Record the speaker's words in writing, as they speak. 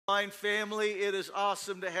Fine family, it is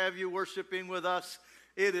awesome to have you worshiping with us.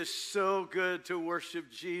 It is so good to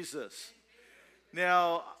worship Jesus.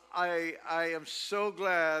 Now, I am so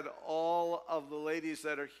glad all of the ladies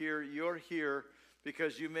that are here, you're here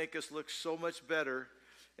because you make us look so much better.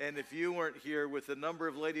 And if you weren't here with the number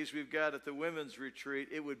of ladies we've got at the women's retreat,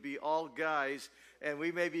 it would be all guys. And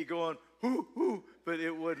we may be going, hoo, hoo, but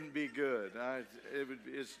it wouldn't be good.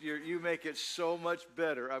 You make it so much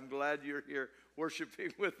better. I'm glad you're here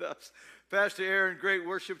worshiping with us. Pastor Aaron, great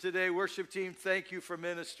worship today. Worship team, thank you for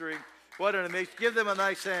ministering. What an amazing, give them a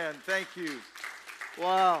nice hand. Thank you.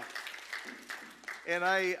 Wow. And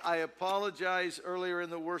I apologize earlier in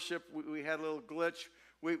the worship. We had a little glitch.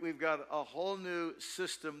 We've got a whole new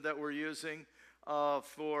system that we're using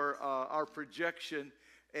for our projection,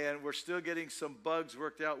 and we're still getting some bugs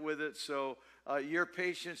worked out with it. So your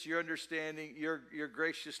patience, your understanding, your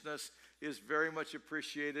graciousness is very much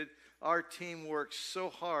appreciated. Our team works so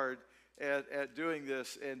hard at doing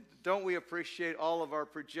this, and don't we appreciate all of our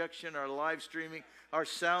projection, our live streaming, our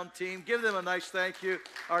sound team? Give them a nice thank you.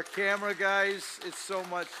 Our camera guys, it's so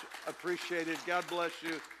much appreciated. God bless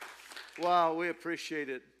you. Wow, we appreciate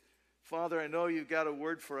it. Father, I know you've got a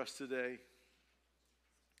word for us today.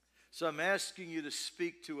 So I'm asking you to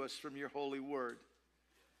speak to us from your holy word.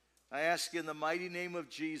 I ask in the mighty name of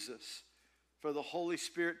Jesus for the Holy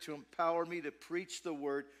Spirit to empower me to preach the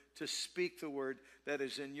word, to speak the word that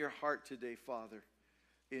is in your heart today, Father,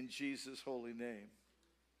 in Jesus' holy name.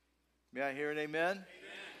 May I hear an amen?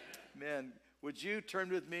 Amen. Amen. Would you turn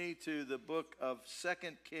with me to the book of 2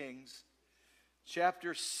 Kings,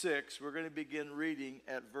 chapter 6. We're going to begin reading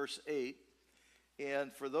at verse 8.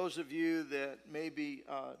 And for those of you that maybe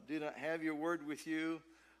do not have your word with you,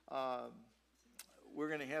 we're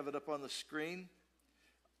going to have it up on the screen.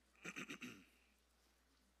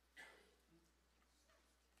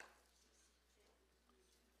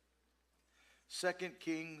 2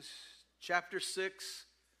 Kings chapter 6,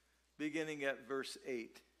 beginning at verse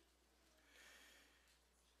 8.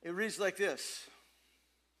 It reads like this.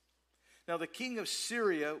 Now the king of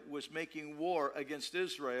Syria was making war against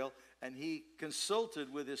Israel, and he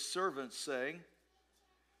consulted with his servants, saying,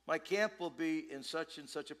 my camp will be in such and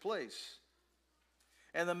such a place.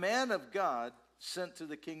 And the man of God sent to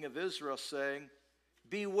the king of Israel, saying,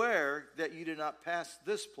 beware that you do not pass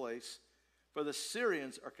this place, for the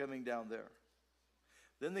Syrians are coming down there.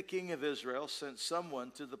 Then the king of Israel sent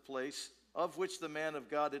someone to the place of which the man of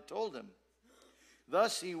God had told him.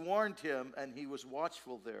 Thus he warned him, and he was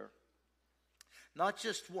watchful there, not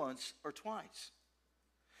just once or twice.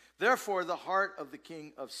 Therefore the heart of the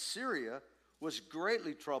king of Syria was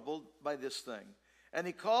greatly troubled by this thing. And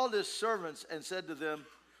he called his servants and said to them,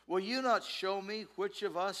 will you not show me which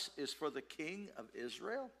of us is for the king of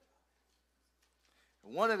Israel?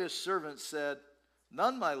 And one of his servants said,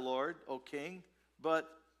 none, my lord, O king, but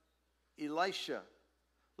Elisha,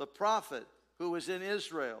 the prophet who was in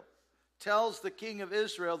Israel, tells the king of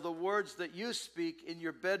Israel the words that you speak in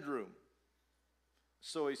your bedroom.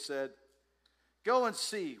 So he said, go and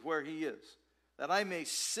see where he is, that I may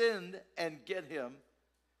send and get him.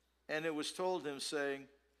 And it was told him, saying,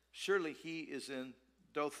 surely he is in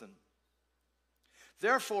Dothan.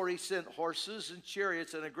 Therefore he sent horses and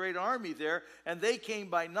chariots and a great army there, and they came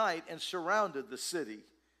by night and surrounded the city.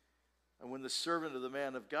 And when the servant of the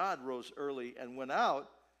man of God rose early and went out,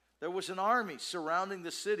 there was an army surrounding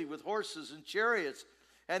the city with horses and chariots.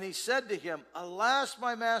 And he said to him, alas,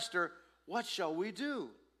 my master, what shall we do?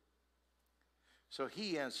 So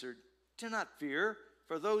he answered, do not fear,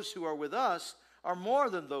 for those who are with us are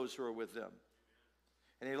more than those who are with them.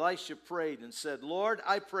 And Elisha prayed and said, Lord,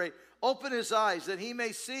 I pray, open his eyes that he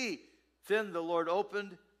may see. Then the Lord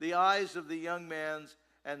opened the eyes of the young man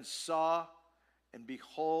and saw, and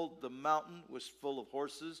behold, the mountain was full of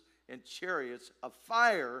horses and chariots of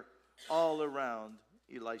fire all around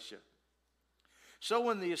Elisha. So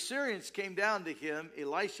when the Assyrians came down to him,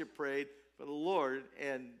 Elisha prayed for the Lord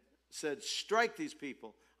and said, strike these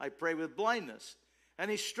people, I pray, with blindness.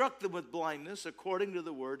 And he struck them with blindness according to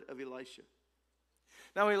the word of Elisha.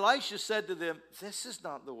 Now Elisha said to them, this is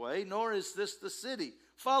not the way, nor is this the city.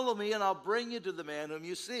 Follow me, and I'll bring you to the man whom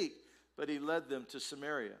you seek. But he led them to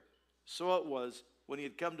Samaria. So it was, when he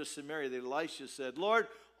had come to Samaria, that Elisha said, Lord,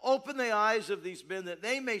 open the eyes of these men that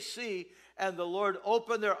they may see. And the Lord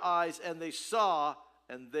opened their eyes, and they saw,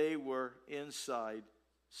 and they were inside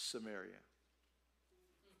Samaria.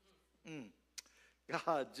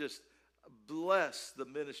 God, just bless the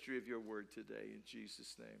ministry of your word today in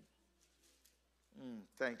Jesus' name.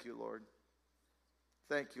 Thank you, Lord.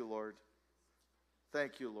 Thank you, Lord.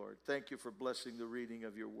 Thank you, Lord. Thank you for blessing the reading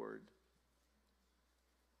of your word.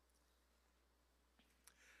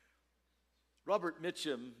 Robert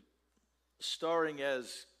Mitchum, starring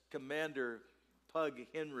as Commander Pug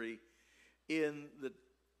Henry in the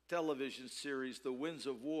television series The Winds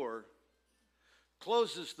of War,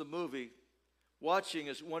 closes the movie watching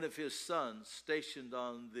as one of his sons, stationed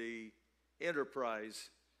on the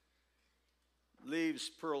Enterprise, leaves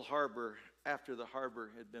Pearl Harbor after the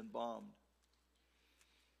harbor had been bombed.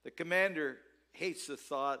 The commander hates the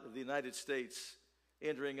thought of the United States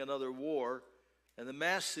entering another war and the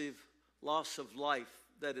massive loss of life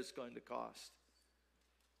that it's going to cost.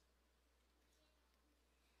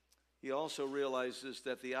 He also realizes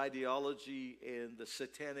that the ideology and the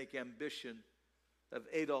satanic ambition of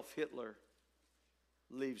Adolf Hitler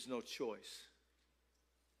leaves no choice.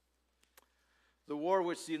 The war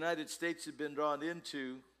which the United States had been drawn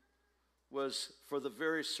into was for the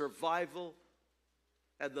very survival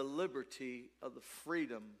and the liberty of the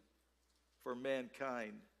freedom for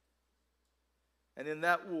mankind. And in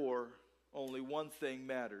that war, only one thing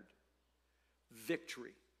mattered: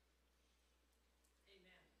 victory. Amen.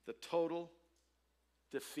 The total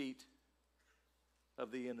defeat of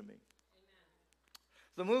the enemy. Amen.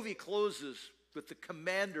 The movie closes with the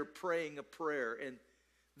commander praying a prayer, and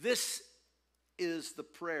this is the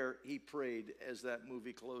prayer he prayed as that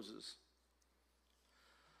movie closes.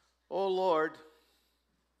 Oh Lord,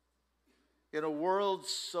 in a world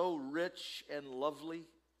so rich and lovely,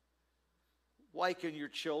 why can your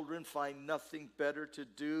children find nothing better to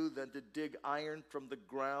do than to dig iron from the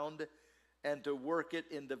ground and to work it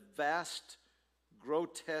into vast,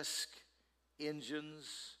 grotesque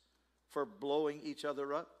engines for blowing each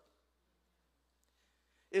other up?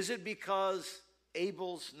 Is it because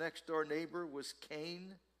Abel's next door neighbor was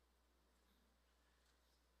Cain?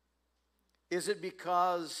 Is it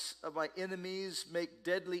because of my enemies make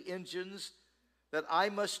deadly engines that I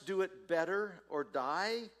must do it better or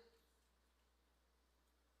die?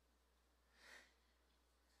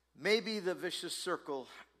 Maybe the vicious circle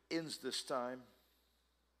ends this time.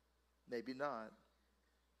 Maybe not.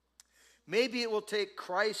 Maybe it will take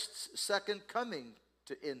Christ's second coming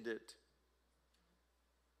to end it.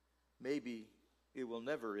 Maybe it will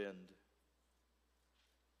never end.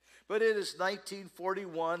 But it is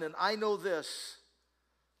 1941, and I know this: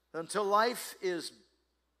 until life is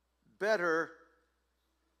better,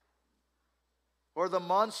 or the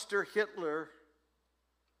monster Hitler,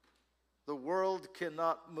 the world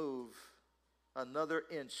cannot move another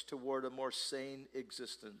inch toward a more sane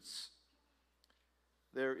existence.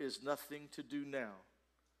 There is nothing to do now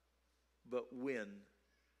but win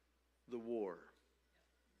the war.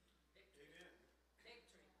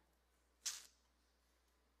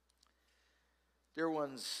 Dear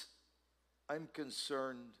ones, I'm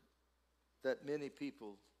concerned that many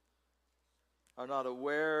people are not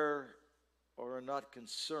aware or are not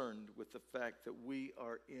concerned with the fact that we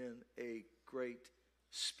are in a great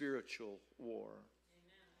spiritual war.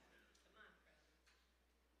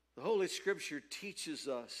 The Holy Scripture teaches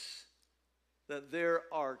us that there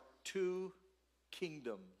are two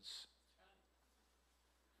kingdoms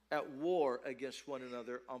at war against one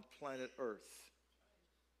another on planet Earth.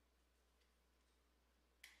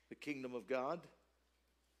 The kingdom of God,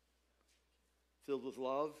 filled with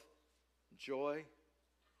love, joy,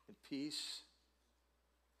 and peace,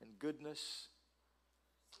 and goodness,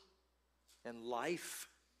 and life.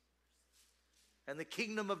 And the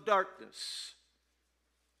kingdom of darkness,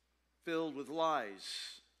 filled with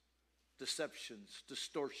lies, deceptions,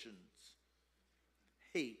 distortions,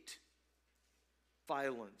 hate,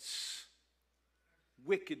 violence,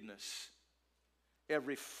 wickedness,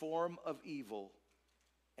 every form of evil,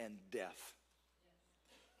 and death.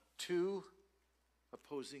 Two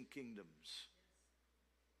opposing kingdoms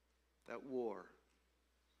at war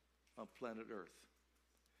on planet Earth.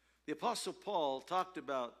 The Apostle Paul talked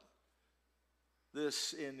about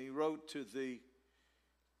this, and he wrote to the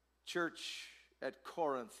church at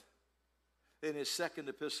Corinth in his second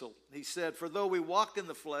epistle. He said, "For though we walk in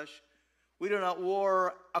the flesh, we do not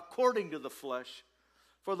war according to the flesh.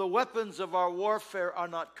 For the weapons of our warfare are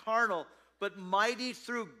not carnal, but mighty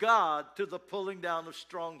through God to the pulling down of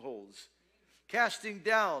strongholds, casting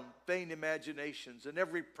down vain imaginations and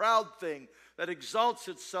every proud thing that exalts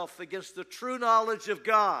itself against the true knowledge of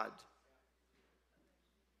God."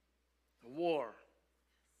 War.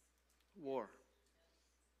 War.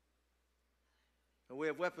 And we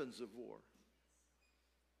have weapons of war.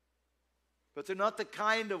 But they're not the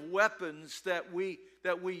kind of weapons that we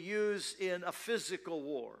use in a physical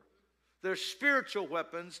war. They're spiritual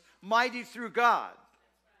weapons, mighty through God.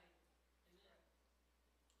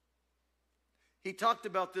 He talked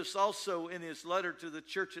about this also in his letter to the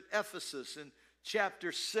church at Ephesus in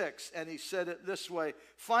chapter 6, and he said it this way: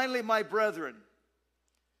 "Finally, my brethren,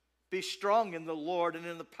 be strong in the Lord and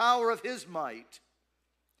in the power of his might.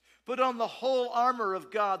 Put on the whole armor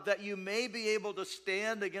of God, that you may be able to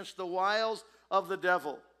stand against the wiles of the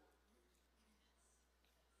devil.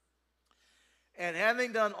 And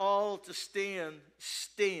having done all to stand,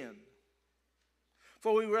 stand.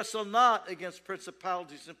 For we wrestle not against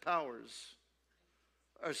principalities and powers."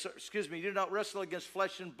 You do not wrestle against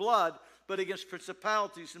flesh and blood, but against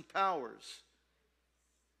principalities and powers,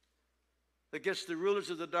 against the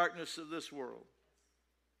rulers of the darkness of this world.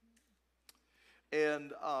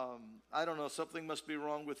 And I don't know, something must be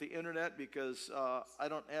wrong with the internet, because I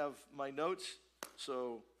don't have my notes.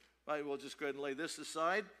 So I will just go ahead and lay this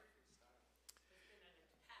aside.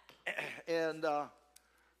 And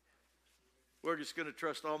we're just going to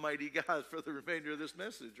trust Almighty God for the remainder of this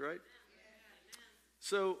message, right?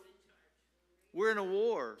 So we're in a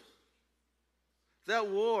war. That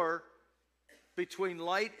war between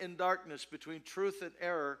light and darkness, between truth and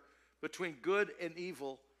error, between good and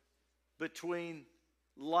evil, between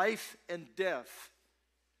life and death,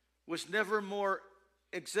 was never more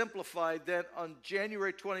exemplified than on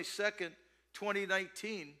January 22nd,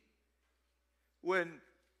 2019, when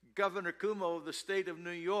Governor Cuomo of the state of New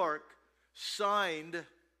York signed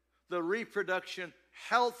the Reproduction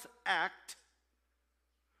Health Act,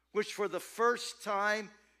 which for the first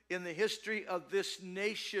time in the history of this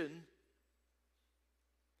nation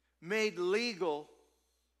made legal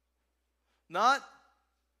not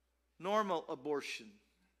normal abortion.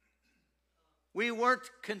 We weren't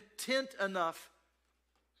content enough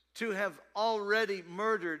to have already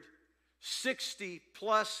murdered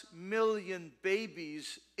 60+ million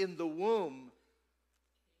babies in the womb.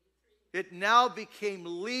 It now became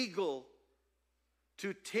legal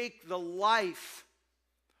to take the life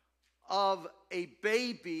of a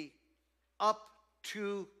baby up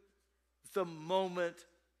to the moment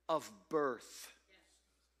of birth.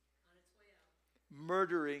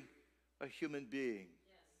 Murdering a human being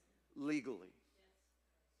legally.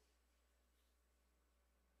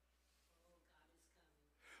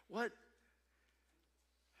 What?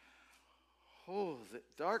 Oh, the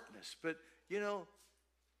darkness. But,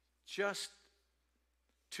 just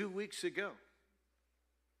 2 weeks ago,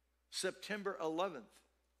 September 11th,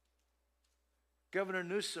 Governor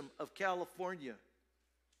Newsom of California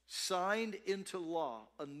signed into law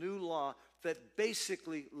a new law that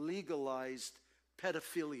basically legalized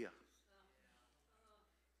pedophilia.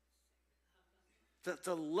 That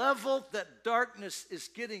the level that darkness is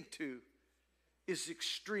getting to is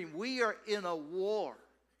extreme. We are in a war.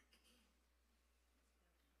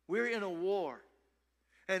 We're in a war.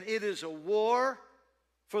 And it is a war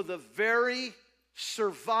for the very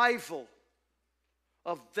survival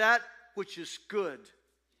of that which is good,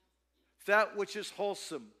 that which is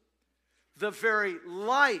wholesome, the very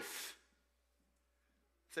life.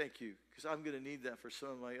 Thank you, because I'm going to need that for some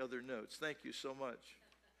of my other notes. Thank you so much.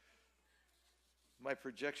 My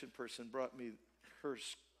projection person brought me her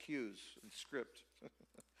cues and script.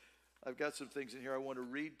 I've got some things in here I want to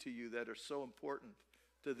read to you that are so important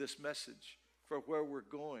to this message, for where we're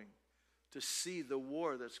going, to see the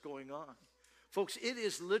war that's going on. Folks, it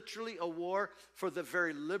is literally a war for the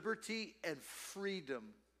very liberty and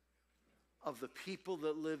freedom of the people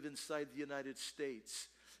that live inside the United States.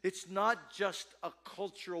 It's not just a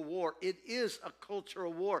cultural war. It is a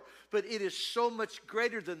cultural war, but it is so much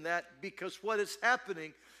greater than that, because what is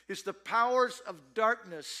happening is the powers of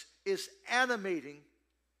darkness is animating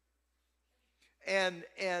and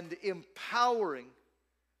empowering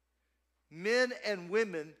men and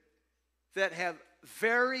women that have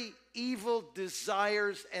very evil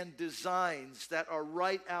desires and designs that are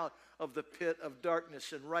right out of the pit of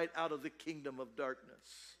darkness and right out of the kingdom of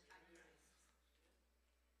darkness.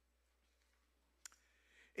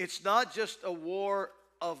 It's not just a war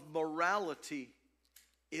of morality.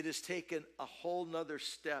 It has taken a whole nother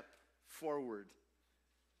step forward.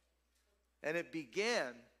 And it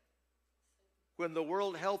began when the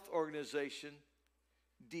World Health Organization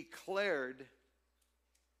declared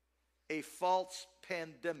a false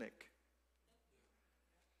pandemic.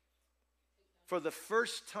 For the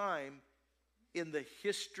first time in the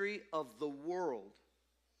history of the world,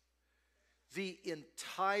 the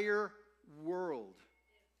entire world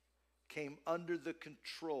came under the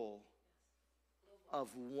control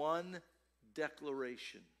of one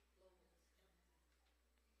declaration.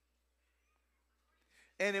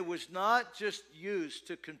 And it was not just used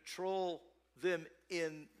to control them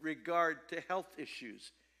in regard to health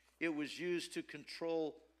issues. It was used to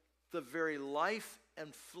control the very life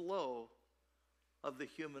and flow of the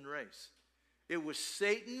human race. It was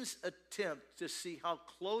Satan's attempt to see how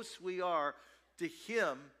close we are to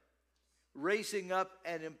him raising up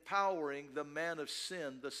and empowering the man of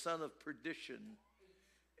sin, the son of perdition,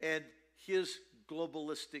 and his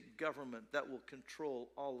globalistic government that will control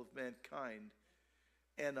all of mankind.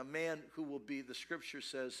 And a man who will be, the scripture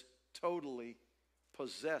says, totally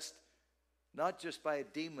possessed, not just by a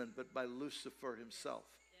demon, but by Lucifer himself.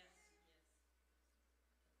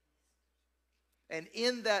 And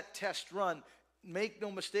in that test run, make no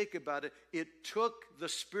mistake about it, it took the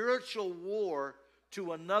spiritual war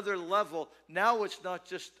to another level. Now it's not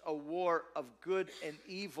just a war of good and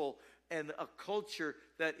evil and a culture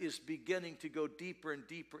that is beginning to go deeper and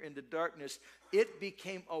deeper into darkness. It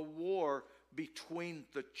became a war between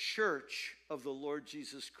the church of the Lord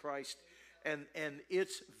Jesus Christ and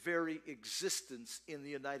its very existence in the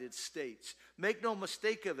United States. Make no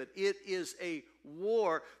mistake of it, it is a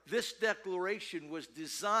war. This declaration was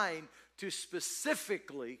designed to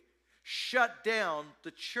specifically shut down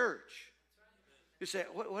the church. You say,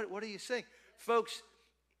 what are you saying? Folks,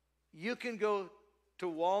 you can go to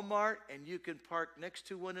Walmart and you can park next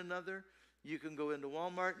to one another. You can go into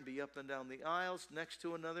Walmart and be up and down the aisles next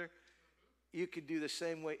to another. You can do the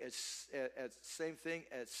same way same thing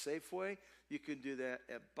at Safeway. You can do that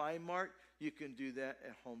at Bi-Mart. You can do that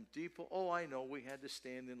at Home Depot. Oh, I know we had to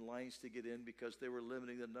stand in lines to get in because they were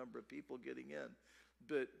limiting the number of people getting in.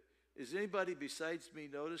 But has anybody besides me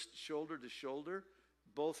noticed shoulder to shoulder,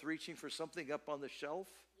 both reaching for something up on the shelf?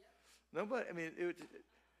 Yep. Nobody. I mean,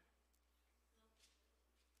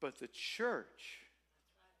 but the church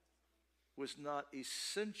was not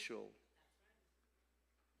essential.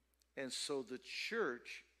 And so the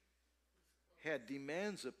church had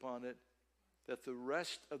demands upon it that the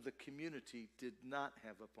rest of the community did not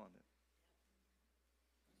have upon it.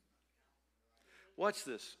 Watch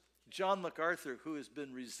this. John MacArthur, who has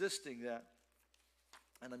been resisting that,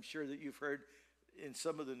 and I'm sure that you've heard in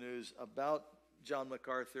some of the news about John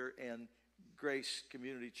MacArthur and Grace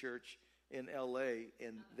Community Church in L.A.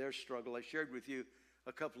 and their struggle. I shared with you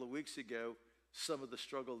a couple of weeks ago some of the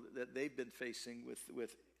struggle that they've been facing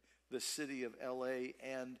with the city of L.A.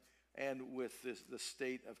 and with the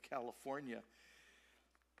state of California.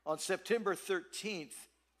 On September 13th,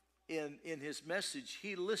 in his message,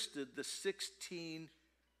 he listed the 16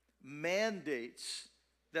 mandates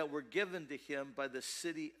that were given to him by the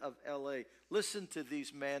city of L.A. Listen to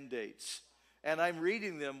these mandates, and I'm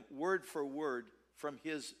reading them word for word from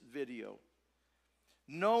his video.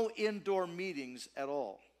 No indoor meetings at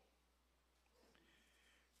all.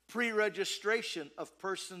 Pre-registration of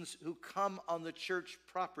persons who come on the church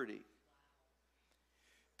property.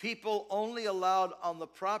 People only allowed on the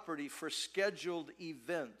property for scheduled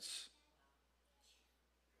events.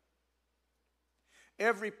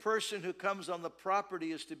 Every person who comes on the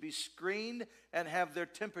property is to be screened and have their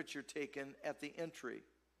temperature taken at the entry.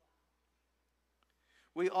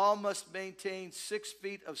 We all must maintain 6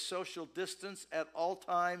 feet of social distance at all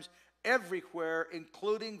times, everywhere,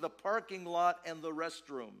 including the parking lot and the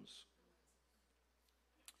restrooms.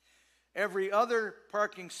 Every other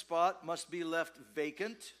parking spot must be left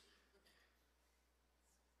vacant.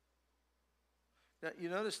 Now, you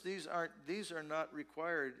notice these are not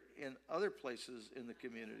required in other places in the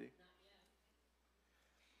community.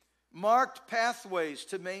 Marked pathways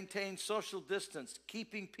to maintain social distance,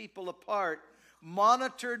 keeping people apart,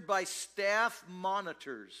 monitored by staff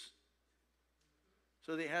monitors.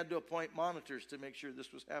 So they had to appoint monitors to make sure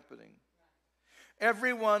this was happening.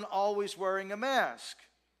 Everyone always wearing a mask.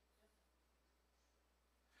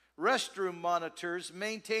 Restroom monitors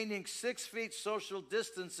maintaining 6 feet social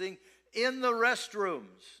distancing in the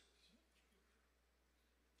restrooms.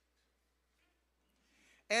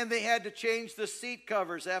 And they had to change the seat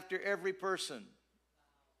covers after every person.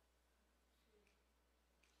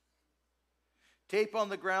 Tape on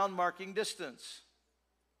the ground marking distance.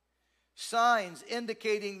 Signs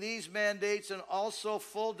indicating these mandates and also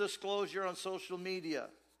full disclosure on social media.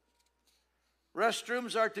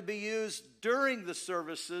 Restrooms are to be used during the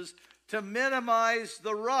services to minimize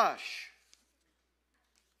the rush.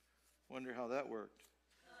 Wonder how that worked.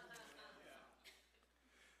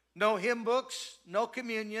 No hymn books, no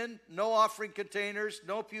communion, no offering containers,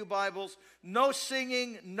 no pew Bibles, no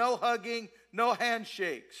singing, no hugging, no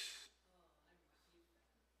handshakes.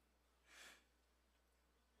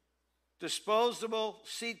 Disposable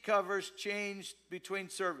seat covers changed between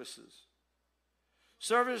services.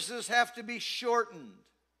 Services have to be shortened.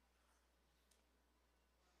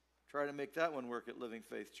 Try to make that one work at Living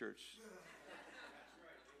Faith Church.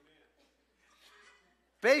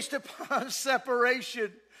 Based upon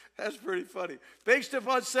separation That's pretty funny. Based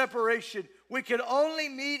upon separation, we can only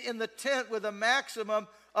meet in the tent with a maximum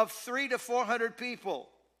of 300 to 400 people.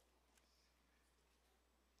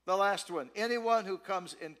 The last one. Anyone who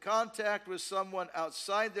comes in contact with someone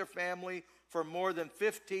outside their family for more than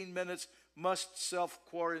 15 minutes must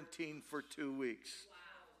self-quarantine for 2 weeks.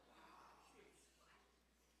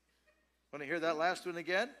 Want to hear that last one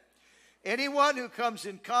again? Anyone who comes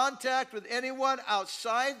in contact with anyone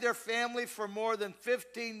outside their family for more than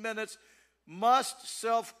 15 minutes must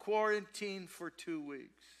self-quarantine for 2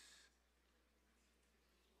 weeks.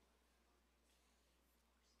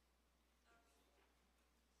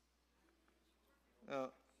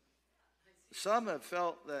 Some have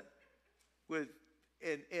felt that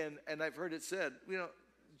and I've heard it said,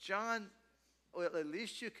 John, well, at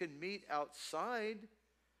least you can meet outside.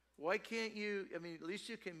 Why can't you, at least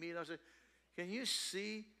you can meet outside. Can you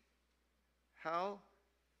see how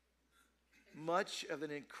much of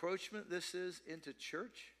an encroachment this is into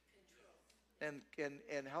church? And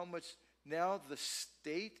how much now the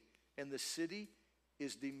state and the city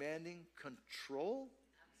is demanding control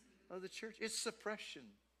of the church? It's suppression.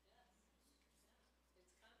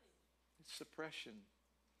 It's suppression.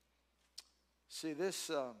 See,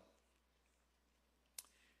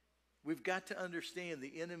 we've got to understand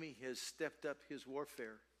the enemy has stepped up his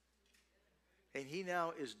warfare. And he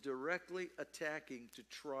now is directly attacking to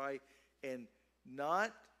try and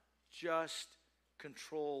not just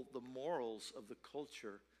control the morals of the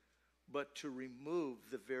culture, but to remove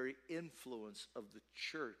the very influence of the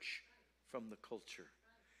church from the culture.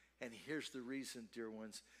 And here's the reason, dear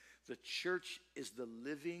ones. The church is the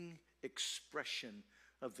living expression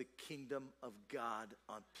of the kingdom of God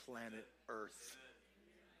on planet Earth.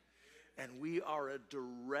 And we are a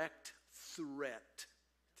direct threat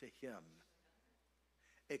to him.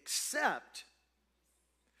 Except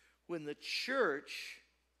when the church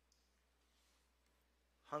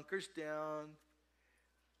hunkers down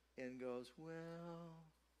and goes, well,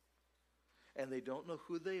 and they don't know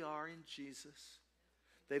who they are in Jesus.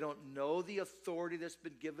 They don't know the authority that's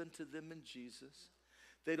been given to them in Jesus.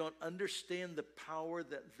 They don't understand the power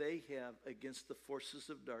that they have against the forces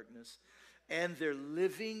of darkness. And they're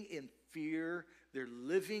living in fear. They're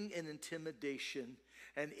living in intimidation.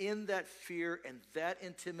 And in that fear and that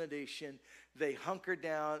intimidation, they hunker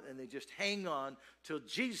down and they just hang on till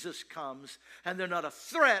Jesus comes. And they're not a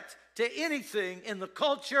threat to anything in the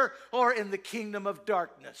culture or in the kingdom of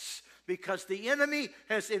darkness. Because the enemy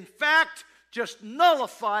has in fact just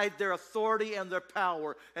nullified their authority and their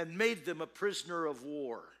power and made them a prisoner of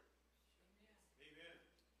war. Amen.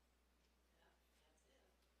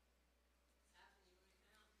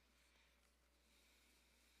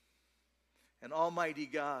 And Almighty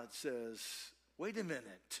God says, wait a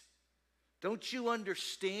minute. Don't you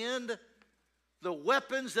understand? The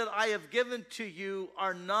weapons that I have given to you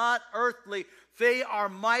are not earthly. They are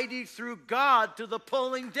mighty through God to the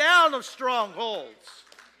pulling down of strongholds.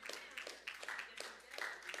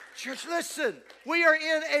 Church, listen, we are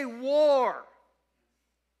in a war.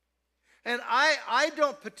 And I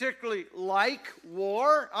don't particularly like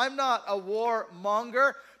war. I'm not a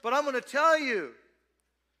warmonger, but I'm going to tell you,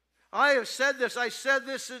 I have said this. I said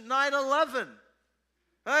this at 9/11.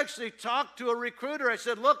 I actually talked to a recruiter. I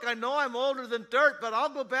said, look, I know I'm older than dirt, but I'll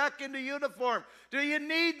go back into uniform. Do you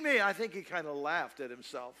need me? I think he kind of laughed at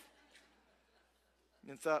himself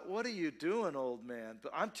and thought, what are you doing, old man?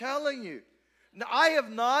 But I'm telling you, now, I have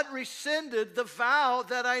not rescinded the vow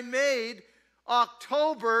that I made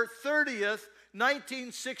October 30th,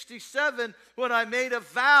 1967, when I made a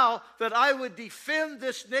vow that I would defend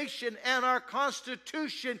this nation and our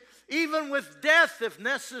Constitution, even with death if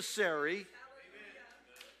necessary.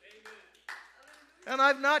 And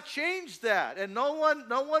I've not changed that, and no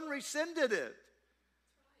one rescinded it.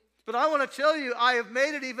 But I want to tell you, I have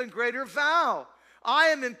made an even greater vow. I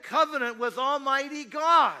am in covenant with Almighty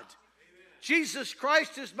God. Jesus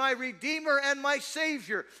Christ is my Redeemer and my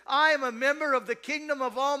Savior. I am a member of the kingdom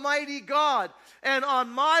of Almighty God. And on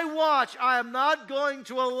my watch, I am not going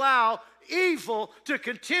to allow evil to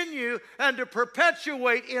continue and to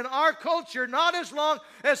perpetuate in our culture, not as long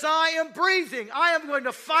as I am breathing. I am going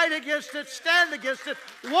to fight against it, stand against it,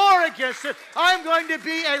 war against it. I'm going to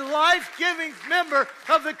be a life-giving member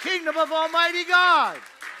of the kingdom of Almighty God.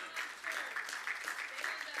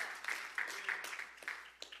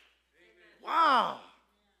 Wow.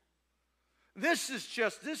 This is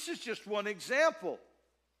just one example.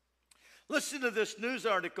 Listen to this news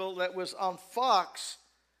article that was on Fox,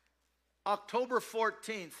 October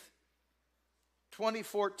 14th,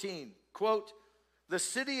 2014. Quote, the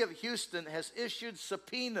city of Houston has issued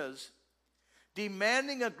subpoenas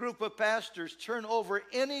demanding a group of pastors turn over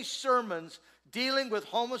any sermons dealing with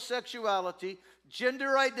homosexuality,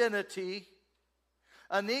 gender identity.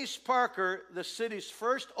 Anise Parker, the city's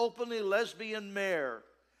first openly lesbian mayor,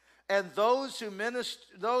 and those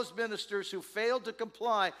ministers who failed to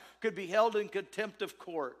comply could be held in contempt of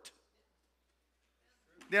court.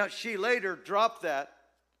 Now, she later dropped that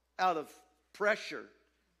out of pressure.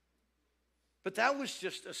 But that was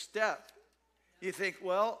just a step. You think,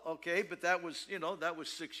 well, okay, but that was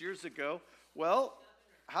 6 years ago. Well,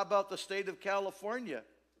 how about the state of California?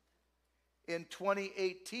 In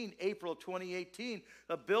 2018, April 2018,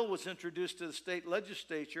 a bill was introduced to the state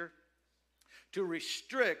legislature to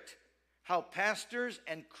restrict how pastors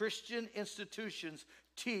and Christian institutions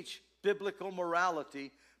teach biblical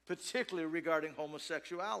morality, particularly regarding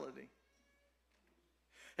homosexuality.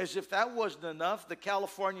 As if that wasn't enough, the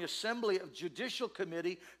California Assembly of Judicial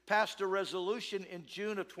Committee passed a resolution in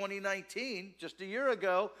June of 2019, just a year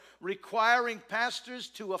ago, requiring pastors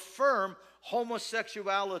to affirm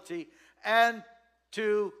homosexuality and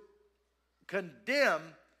to condemn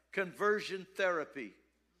conversion therapy.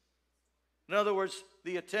 In other words,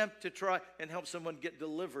 the attempt to try and help someone get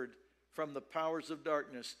delivered from the powers of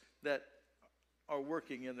darkness that are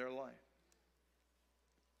working in their life.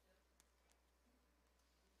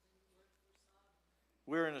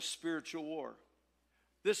 We're in a spiritual war.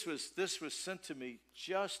 This was sent to me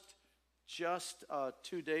just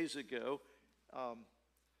 2 days ago.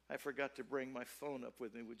 I forgot to bring my phone up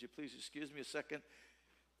with me. Would you please excuse me a second?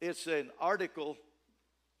 It's an article,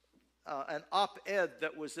 an op-ed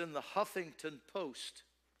that was in the Huffington Post.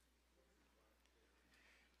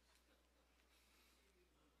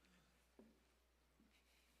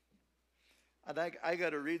 And I got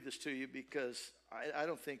to read this to you because I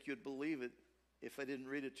don't think you'd believe it if I didn't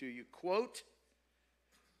read it to you. Quote,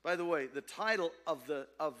 by the way, the title of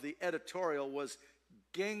the editorial was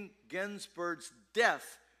Ginsburg's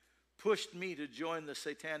Death Pushed Me to Join the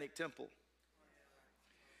Satanic Temple.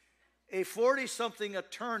 A 40-something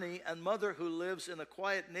attorney and mother who lives in a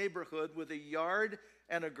quiet neighborhood with a yard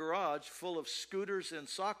and a garage full of scooters and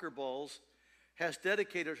soccer balls has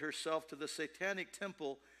dedicated herself to the Satanic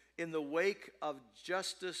Temple in the wake of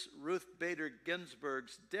Justice Ruth Bader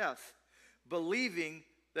Ginsburg's death, believing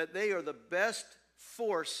that they are the best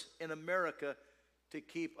force in America to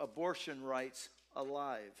keep abortion rights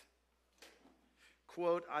alive.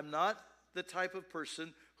 Quote, I'm not the type of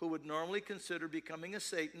person who would normally consider becoming a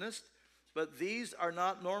Satanist, but these are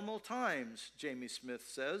not normal times, Jamie Smith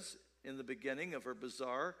says in the beginning of her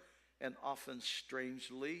bizarre and often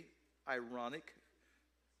strangely ironic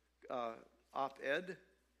op-ed.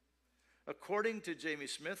 According to Jamie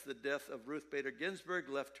Smith, the death of Ruth Bader Ginsburg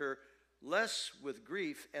left her less with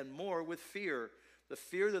grief and more with fear. The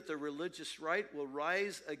fear that the religious right will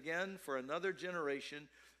rise again for another generation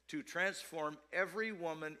to transform every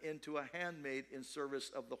woman into a handmaid in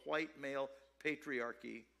service of the white male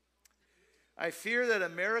patriarchy. I fear that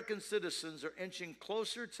American citizens are inching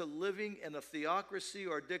closer to living in a theocracy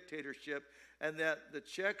or dictatorship, and that the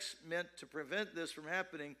checks meant to prevent this from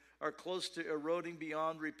happening are close to eroding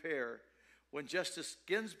beyond repair. When Justice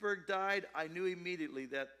Ginsburg died, I knew immediately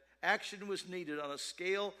that action was needed on a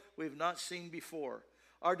scale we've not seen before.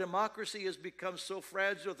 Our democracy has become so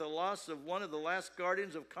fragile with the loss of one of the last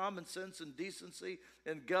guardians of common sense and decency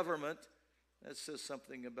in government. That says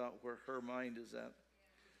something about where her mind is at.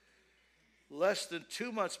 Less than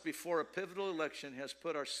 2 months before a pivotal election has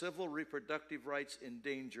put our civil reproductive rights in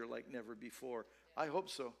danger like never before. I hope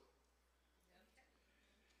so.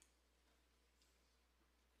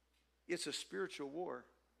 It's a spiritual war.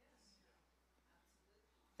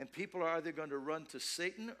 And people are either going to run to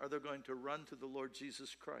Satan or they're going to run to the Lord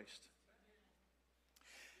Jesus Christ.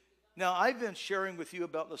 Now, I've been sharing with you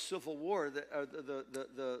about the civil war,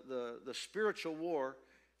 the spiritual war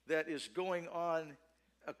that is going on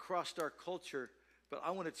across our culture. But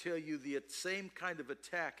I want to tell you the same kind of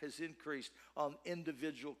attack has increased on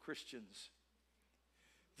individual Christians.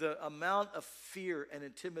 The amount of fear and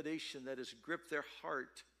intimidation that has gripped their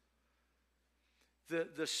heart.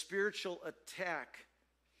 The spiritual attack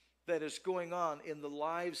that is going on in the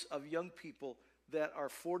lives of young people that are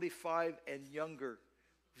 45 and younger.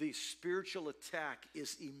 The spiritual attack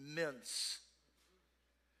is immense.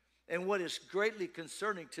 And what is greatly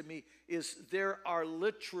concerning to me is there are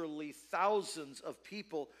literally thousands of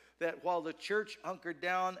people that while the church hunkered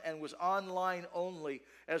down and was online only,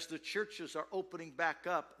 as the churches are opening back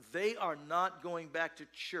up, they are not going back to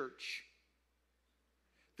church.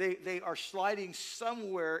 They are sliding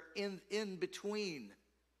somewhere in between.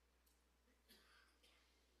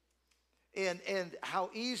 and how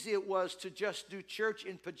easy it was to just do church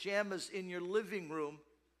in pajamas in your living room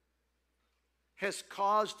has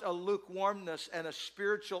caused a lukewarmness and a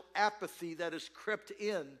spiritual apathy that has crept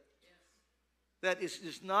in that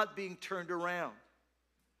is not being turned around.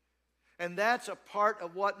 And that's a part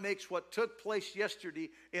of what makes what took place yesterday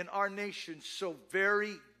in our nation so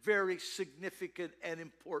very, very significant and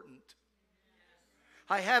important.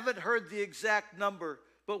 I haven't heard the exact number,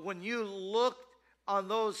 but when you look on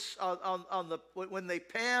those, when they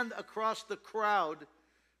panned across the crowd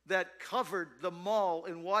that covered the mall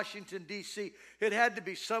in Washington, D.C., it had to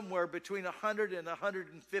be somewhere between 100 and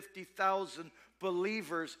 150,000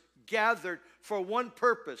 believers gathered for one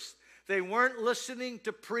purpose. They weren't listening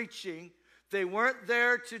to preaching. They weren't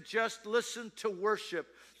there to just listen to worship.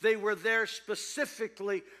 They were there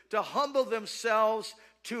specifically to humble themselves,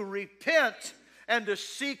 to repent, and to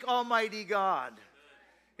seek Almighty God.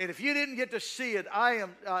 And if you didn't get to see it,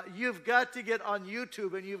 you've got to get on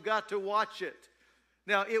YouTube and you've got to watch it.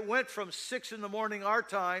 Now, it went from 6 in the morning our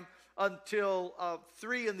time until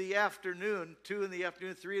 3 in the afternoon, 2 in the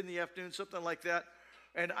afternoon, 3 in the afternoon, something like that.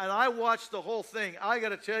 And I watched the whole thing. I got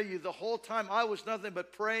to tell you, the whole time I was nothing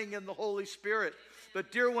but praying in the Holy Spirit.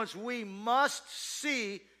 But dear ones, we must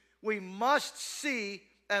see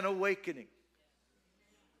an awakening.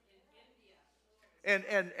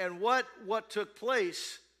 And what took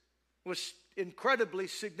place was incredibly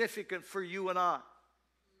significant for you and I.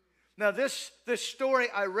 Now, this story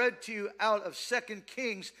I read to you out of 2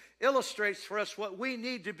 Kings illustrates for us what we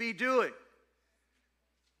need to be doing.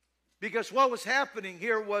 Because what was happening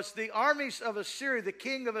here was the armies of Assyria, the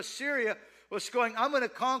king of Assyria, was going, I'm going to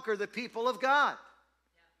conquer the people of God.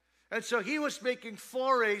 Yeah. And so he was making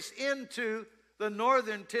forays into the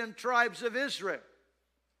northern 10 tribes of Israel.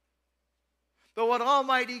 But what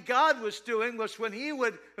Almighty God was doing was when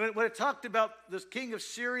it talked about the king of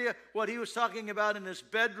Syria, what he was talking about in his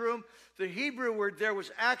bedroom, the Hebrew word there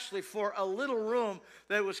was actually for a little room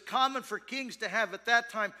that was common for kings to have at that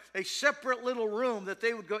time, a separate little room that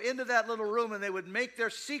they would go into that little room and they would make their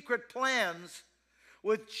secret plans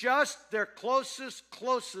with just their closest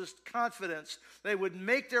confidence. They would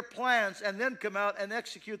make their plans and then come out and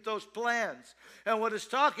execute those plans. And what it's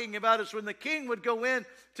talking about is when the king would go in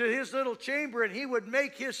to his little chamber and he would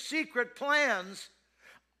make his secret plans,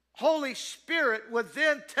 Holy Spirit would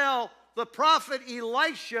then tell the prophet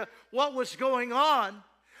Elisha what was going on.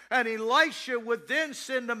 And Elisha would then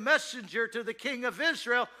send a messenger to the king of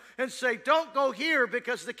Israel and say, don't go here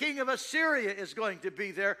because the king of Assyria is going to be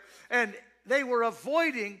there. And they were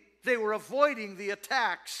avoiding the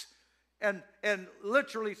attacks and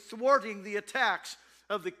literally thwarting the attacks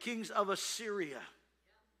of the kings of Assyria.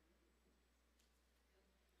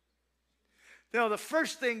 Now, the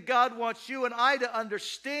first thing God wants you and I to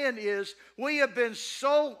understand is we have been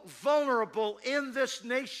so vulnerable in this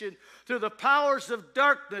nation to the powers of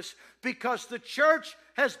darkness because the church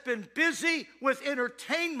has been busy with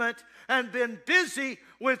entertainment and been busy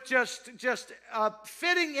with just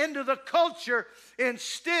fitting into the culture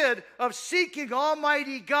instead of seeking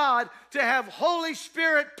Almighty God to have Holy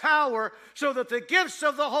Spirit power so that the gifts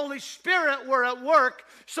of the Holy Spirit were at work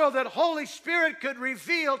so that Holy Spirit could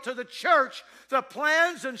reveal to the church the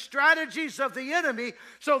plans and strategies of the enemy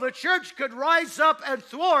so the church could rise up and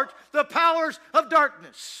thwart the powers of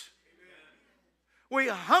darkness. Amen. We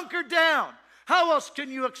hunkered down. How else can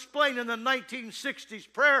you explain in the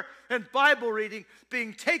 1960s prayer and Bible reading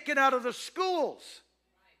being taken out of the schools?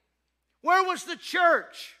 Where was the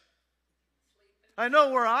church? I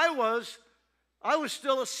know where I was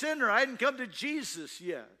still a sinner. I hadn't come to Jesus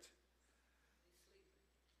yet.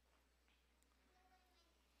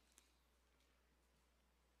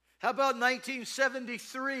 How about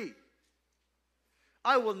 1973?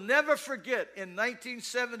 I will never forget in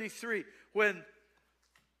 1973 when,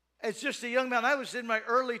 as just a young man, I was in my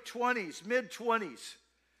early 20s, mid-20s,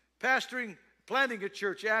 planting a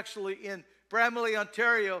church actually in Bramley,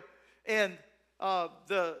 Ontario, and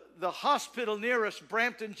the hospital near us,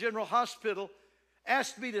 Brampton General Hospital,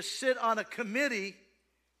 asked me to sit on a committee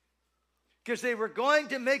because they were going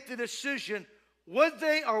to make the decision, would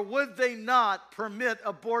they or would they not permit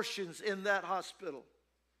abortions in that hospital?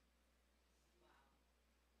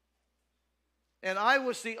 And I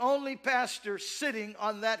was the only pastor sitting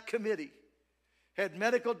on that committee. Had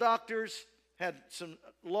medical doctors, had some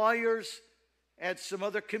lawyers, had some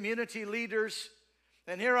other community leaders.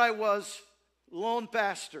 And here I was, lone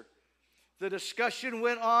pastor. The discussion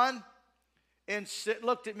went on and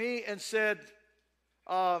looked at me and said,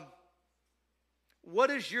 what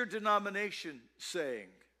is your denomination saying?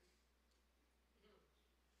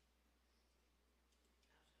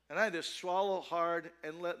 And I had to swallow hard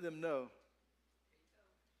and let them know.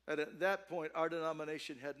 And at that point, our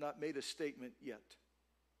denomination had not made a statement yet.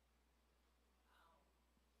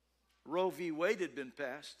 Roe v. Wade had been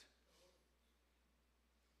passed.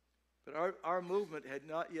 But our movement had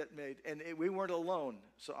not yet made, and we weren't alone.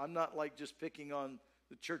 So I'm not like just picking on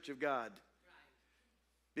the Church of God.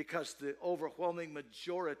 Because the overwhelming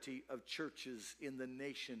majority of churches in the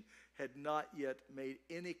nation had not yet made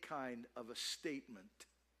any kind of a statement.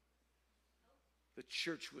 The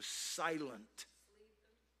church was silent.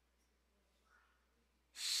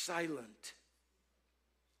 Silent.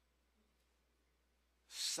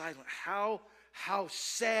 Silent. How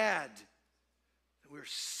sad that we're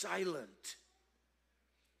silent.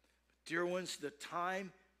 Dear ones, the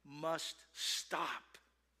time must stop.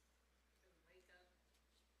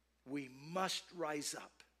 We must rise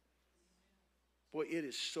up. Boy, it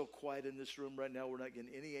is so quiet in this room right now. We're not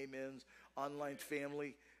getting any amens. Online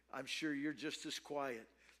family, I'm sure you're just as quiet.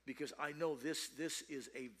 Because I know this is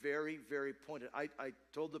a very, very pointed. I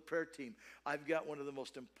told the prayer team, I've got one of the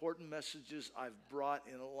most important messages I've brought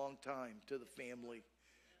in a long time to the family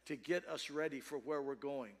to get us ready for where we're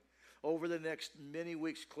going. Over the next many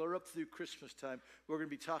weeks, clear up through Christmas time, we're going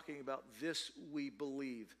to be talking about this we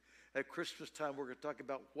believe. At Christmas time, we're going to talk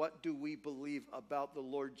about what do we believe about the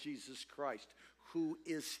Lord Jesus Christ. Who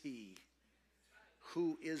is He?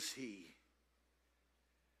 Who is He?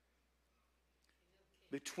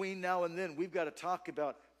 Between now and then, we've got to talk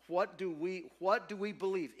about what do we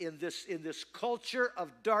believe in this culture of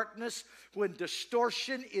darkness when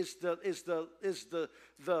distortion is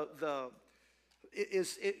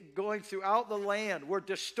going throughout the land. We're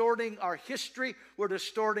distorting our history. We're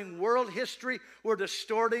distorting world history. We're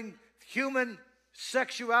distorting human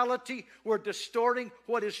sexuality. We're distorting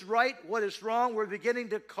what is right, what is wrong. We're beginning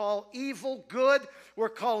to call evil good. We're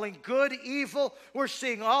calling good evil. We're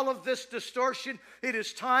seeing all of this distortion. It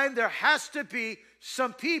is time. There has to be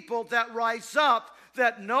some people that rise up,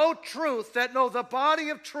 that know truth, that know the body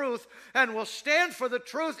of truth, and will stand for the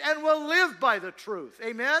truth and will live by the truth.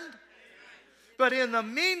 Amen? But in the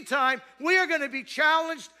meantime, we are going to be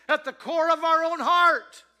challenged at the core of our own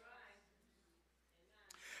heart.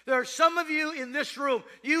 There are some of you in this room,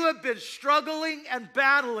 you have been struggling and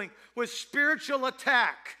battling with spiritual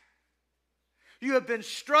attack. You have been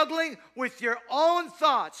struggling with your own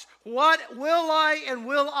thoughts. What will I and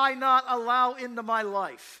will I not allow into my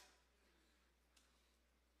life?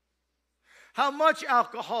 How much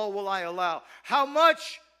alcohol will I allow? How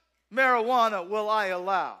much marijuana will I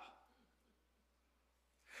allow?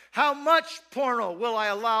 How much porno will I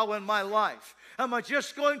allow in my life? Am I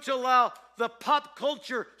just going to allow the pop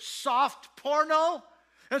culture soft porno?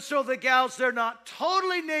 And so the gals, they're not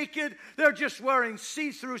totally naked. They're just wearing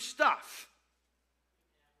see-through stuff.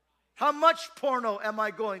 How much porno am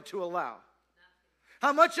I going to allow?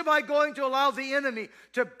 How much am I going to allow the enemy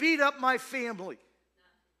to beat up my family?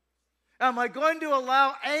 Am I going to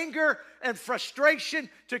allow anger and frustration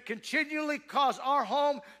to continually cause our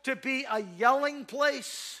home to be a yelling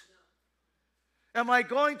place? Am I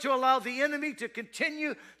going to allow the enemy to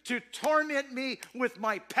continue to torment me with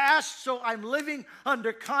my past so I'm living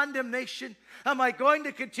under condemnation? Am I going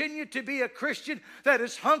to continue to be a Christian that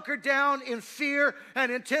is hunkered down in fear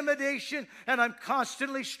and intimidation, and I'm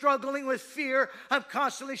constantly struggling with fear, I'm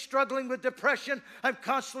constantly struggling with depression, I'm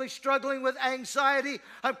constantly struggling with anxiety,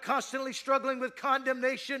 I'm constantly struggling with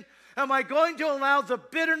condemnation? Am I going to allow the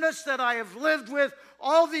bitterness that I have lived with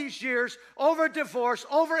all these years, over divorce,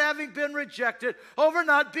 over having been rejected, over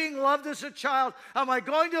not being loved as a child, am I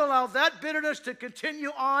going to allow that bitterness to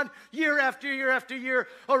continue on year after year after year?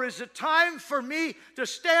 Or is it time for me to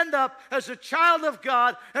stand up as a child of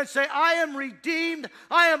God and say, I am redeemed,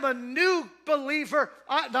 I am a new believer,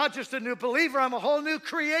 not just a new believer, I'm a whole new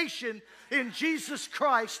creation in Jesus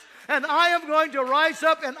Christ, and I am going to rise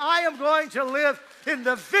up and I am going to live in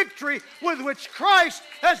the victory with which Christ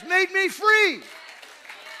has made me free.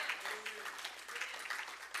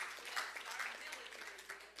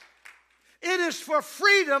 It is for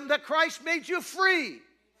freedom that Christ made you free.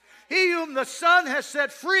 He whom the Son has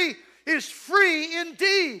set free is free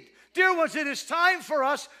indeed. Dear ones, it is time for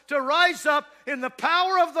us to rise up in the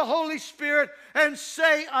power of the Holy Spirit and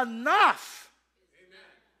say enough. Amen.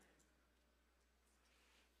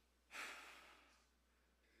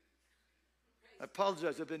 I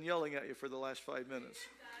apologize, I've been yelling at you for the last 5 minutes.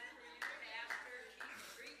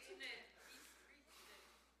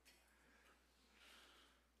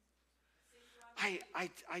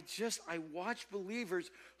 I watch believers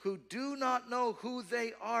who do not know who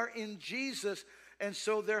they are in Jesus, and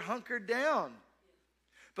so they're hunkered down.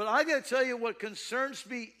 But I got to tell you what concerns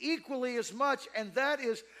me equally as much, and that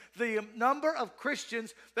is the number of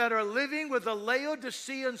Christians that are living with a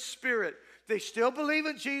Laodicean spirit. They still believe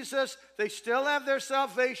in Jesus. They still have their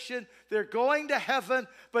salvation. They're going to heaven,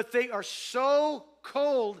 but they are so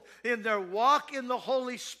cold in their walk in the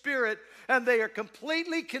Holy Spirit, and they are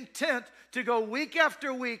completely content to go week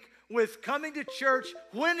after week with coming to church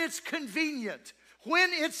when it's convenient. When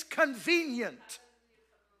it's convenient.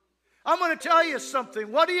 I'm going to tell you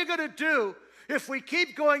something. What are you going to do if we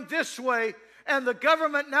keep going this way and the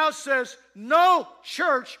government now says no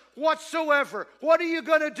church whatsoever? What are you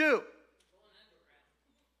going to do?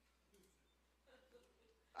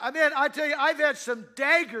 I mean, I tell you, I've had some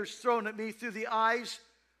daggers thrown at me through the eyes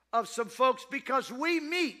of some folks because we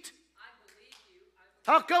meet.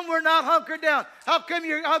 How come we're not hunkered down? How come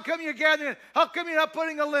you're gathering? How come you're not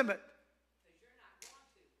putting a limit?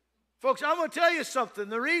 Folks, I'm going to tell you something.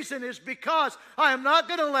 The reason is because I am not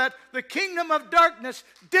going to let the kingdom of darkness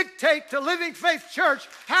dictate to Living Faith Church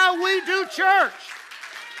how we do church.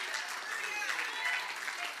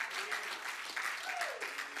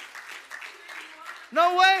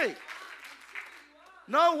 No way.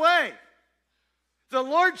 No way. The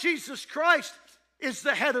Lord Jesus Christ is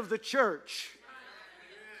the head of the church.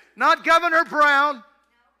 Not Governor Brown.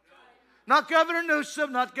 Not Governor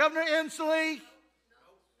Newsom. Not Governor Inslee.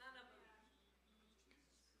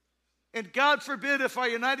 And God forbid if our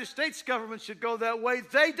United States government should go that way.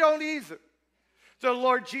 They don't either. The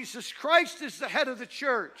Lord Jesus Christ is the head of the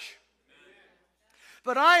church.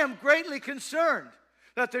 But I am greatly concerned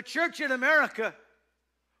that the church in America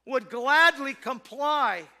would gladly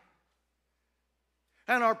comply.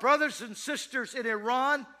 And our brothers and sisters in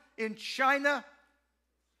Iran, in China,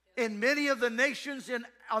 in many of the nations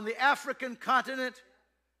on the African continent,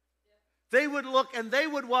 they would look and they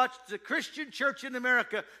would watch the Christian church in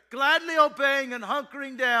America gladly obeying and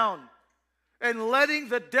hunkering down and letting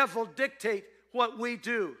the devil dictate what we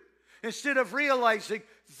do. Instead of realizing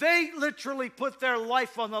they literally put their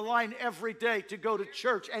life on the line every day to go to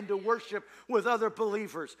church and to worship with other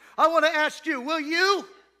believers. I want to ask you, will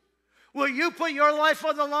you put your life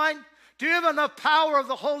on the line? Do you have enough power of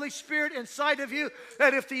the Holy Spirit inside of you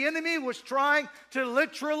that if the enemy was trying to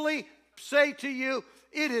literally say to you,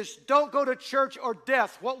 it is don't go to church or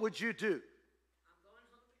death, what would you do?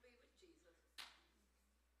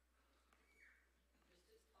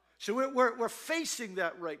 So we're facing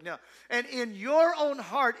that right now. And in your own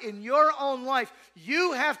heart, in your own life,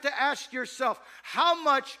 you have to ask yourself, how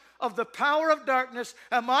much of the power of darkness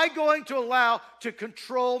am I going to allow to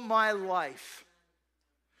control my life?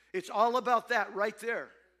 It's all about that right there.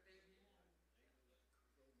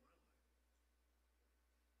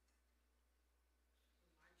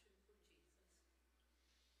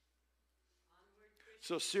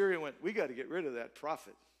 So Syria went, we got to get rid of that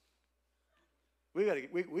prophet. We got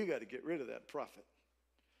to get rid of that prophet.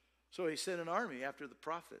 So he sent an army after the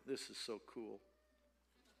prophet. This is so cool.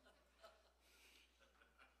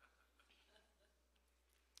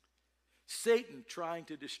 Satan trying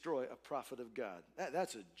to destroy a prophet of God.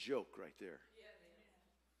 That's a joke right there.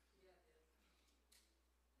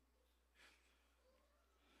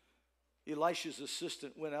 Elisha's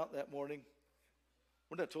assistant went out that morning.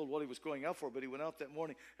 We're not told what he was going out for, but he went out that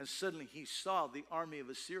morning, and suddenly he saw the army of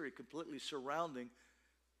Assyria completely surrounding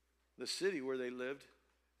the city where they lived.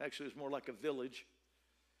 Actually, it was more like a village.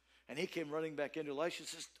 And he came running back into Elisha and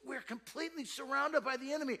says, we're completely surrounded by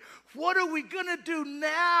the enemy. What are we going to do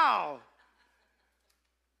now?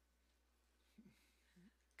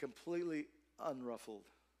 Completely unruffled.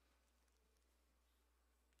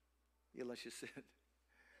 Elisha said,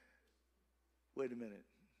 wait a minute.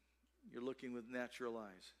 You're looking with natural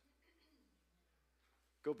eyes.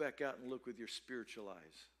 Go back out and look with your spiritual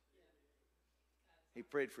eyes. He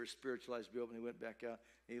prayed for his spiritual eyes to be open. He went back out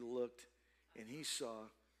and he looked and he saw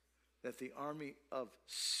that the army of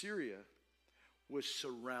Syria was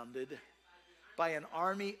surrounded by an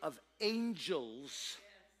army of angels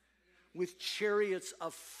with chariots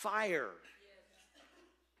of fire.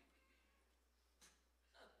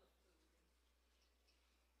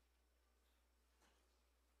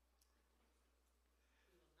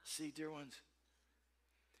 See, dear ones,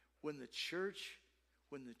 when the church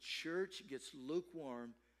gets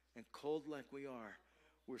lukewarm and cold like we are,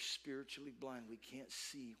 we're spiritually blind. We can't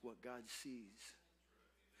see what God sees.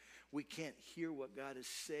 We can't hear what God is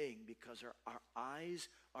saying because our eyes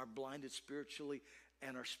are blinded spiritually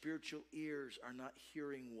and our spiritual ears are not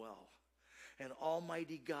hearing well. And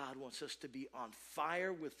Almighty God wants us to be on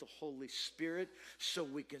fire with the Holy Spirit so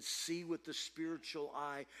we can see with the spiritual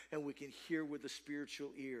eye and we can hear with the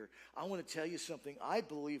spiritual ear. I want to tell you something. I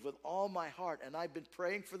believe with all my heart, and I've been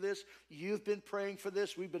praying for this. You've been praying for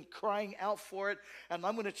this. We've been crying out for it. And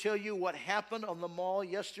I'm going to tell you what happened on the mall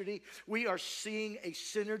yesterday. We are seeing a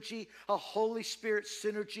synergy, a Holy Spirit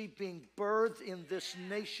synergy being birthed in this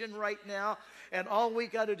nation right now. And all we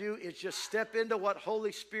got to do is just step into what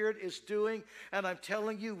Holy Spirit is doing. And I'm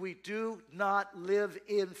telling you, we do not live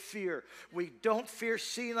in fear. We don't fear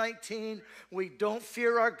C-19. We don't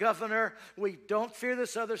fear our governor. We don't fear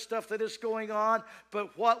this other stuff that is going on.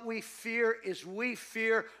 But what we fear is we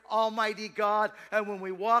fear Almighty God. And when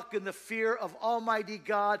we walk in the fear of Almighty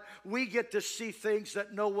God, we get to see things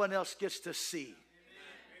that no one else gets to see.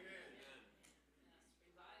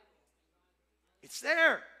 It's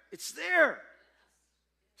there. It's there.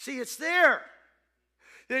 See, it's there.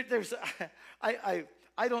 I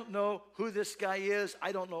don't know who this guy is.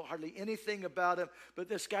 I don't know hardly anything about him. But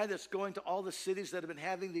this guy that's going to all the cities that have been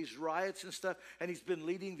having these riots and stuff, and he's been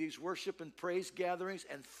leading these worship and praise gatherings,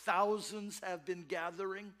 and thousands have been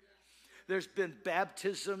gathering. There's been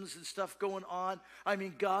baptisms and stuff going on. I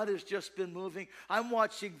mean, God has just been moving. I'm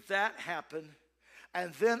watching that happen.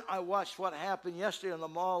 And then I watched what happened yesterday on the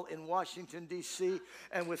mall in Washington, D.C.,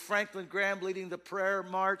 and with Franklin Graham leading the prayer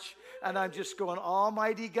march. And I'm just going,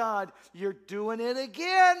 Almighty God, you're doing it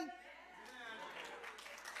again.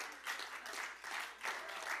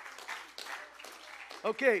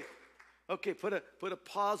 Okay, put a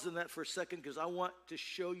pause in that for a second because I want to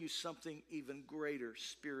show you something even greater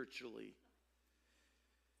spiritually.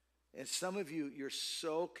 And some of you, you're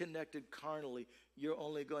so connected carnally, you're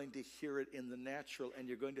only going to hear it in the natural and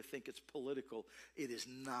you're going to think it's political. It is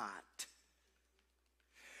not.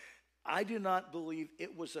 I do not believe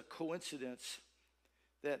it was a coincidence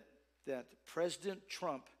that President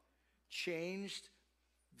Trump changed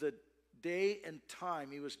the day and time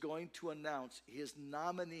he was going to announce his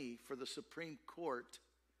nominee for the Supreme Court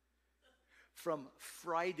from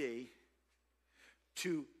Friday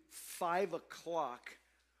to 5 o'clock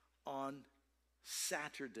on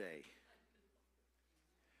Saturday.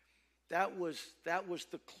 That was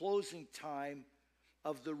the closing time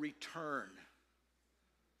of the return.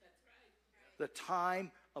 The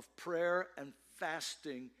time of prayer and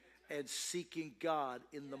fasting and seeking God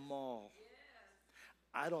in the mall.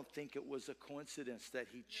 I don't think it was a coincidence that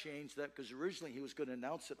he changed that, because originally he was going to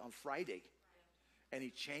announce it on Friday and he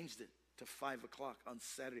changed it to 5 o'clock on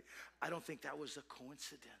Saturday. I don't think that was a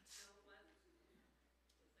coincidence.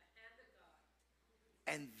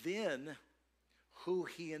 And then who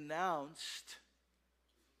he announced,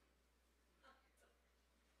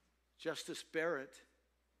 Justice Barrett.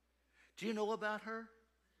 Do you know about her?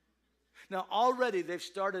 Now already they've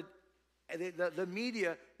started, the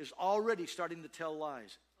media is already starting to tell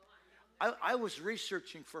lies. I was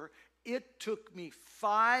researching for her. It took me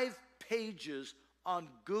 5 pages on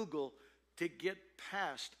Google to get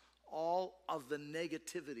past all of the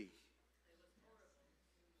negativity,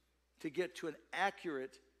 to get to an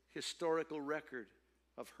accurate historical record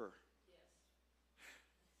of her.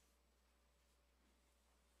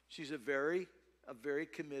 She's a very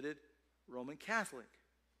committed Roman Catholic.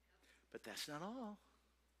 But that's not all.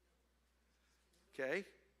 Okay?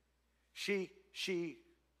 She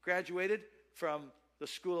graduated from the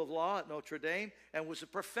School of Law at Notre Dame and was a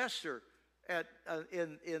professor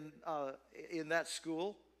in that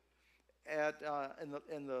school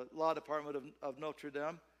in the law department of Notre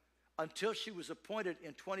Dame, until she was appointed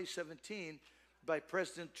in 2017 by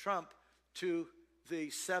President Trump to the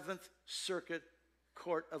 7th Circuit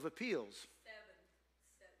Court of Appeals.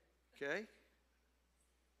 Okay?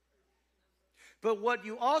 But what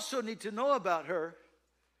you also need to know about her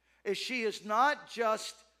is she is not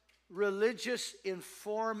just religious in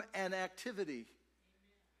form and activity,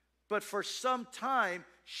 but for some time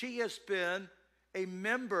she has been a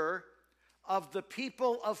member of the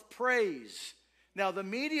People of Praise. Now, the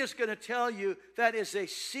media is going to tell you that is a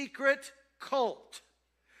secret cult.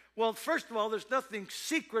 Well, first of all, there's nothing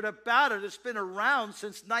secret about it. It's been around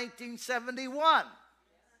since 1971.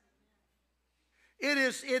 It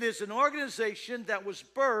is an organization that was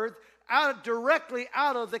birthed directly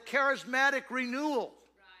out of the charismatic renewal.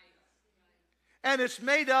 And it's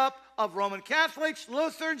made up of Roman Catholics,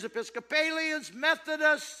 Lutherans, Episcopalians,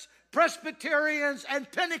 Methodists, Presbyterians,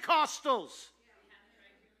 and Pentecostals.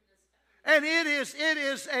 And it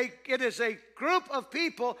is a group of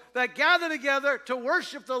people that gather together to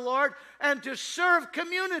worship the Lord and to serve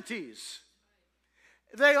communities.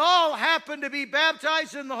 They all happen to be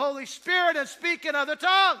baptized in the Holy Spirit and speak in other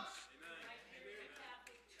tongues.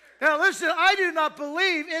 Now listen, I do not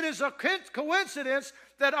believe it is a coincidence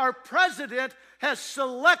that our president has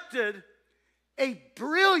selected a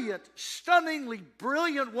brilliant, stunningly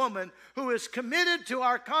brilliant woman who is committed to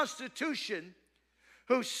our Constitution,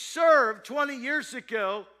 who served 20 years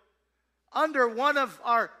ago under one of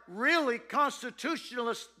our really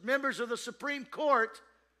constitutionalist members of the Supreme Court,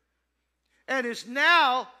 and is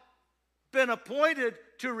now been appointed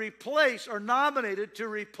to replace or nominated to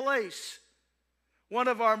replace one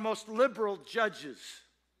of our most liberal judges.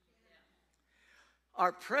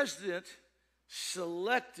 Our president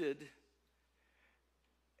selected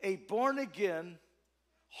a born-again,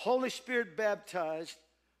 Holy Spirit baptized,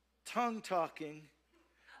 tongue-talking,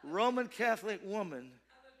 Roman Catholic woman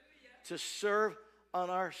to serve on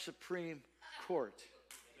our Supreme Court.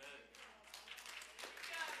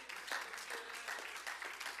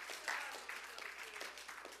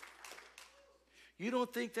 You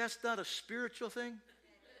don't think that's not a spiritual thing?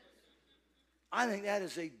 I think that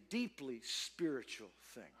is a deeply spiritual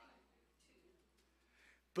thing.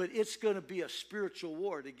 But it's going to be a spiritual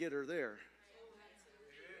war to get her there.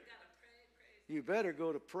 You better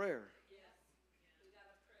go to prayer.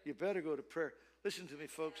 You better go to prayer. Listen to me,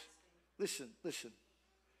 folks. Listen.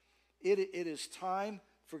 It is time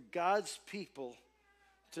for God's people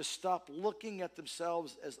to stop looking at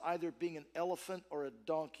themselves as either being an elephant or a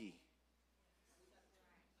donkey,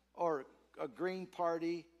 or a green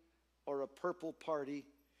party or a purple party.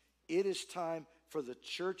 It is time for the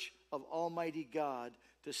church of Almighty God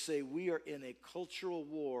to say we are in a cultural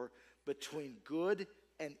war between good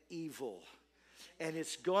and evil. And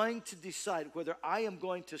it's going to decide whether I am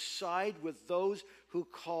going to side with those who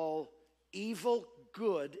call evil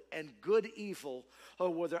good and good evil,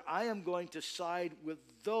 or whether I am going to side with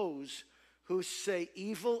those who say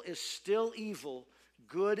evil is still evil,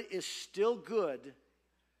 good is still good.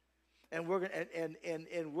 And we're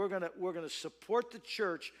going to support the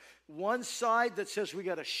church. One side that says we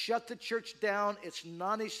got to shut the church down, it's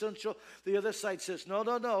non-essential. The other side says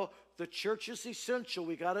no, the church is essential.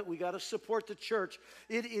 We got to support the church.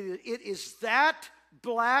 It is that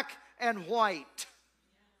black and white.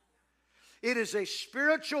 It is a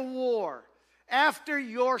spiritual war after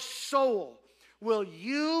your soul. Will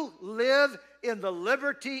you live in the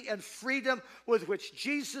liberty and freedom with which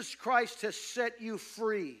Jesus Christ has set you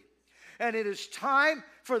free? And it is time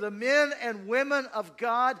for the men and women of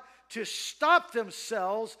God to stop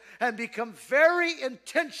themselves and become very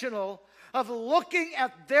intentional of looking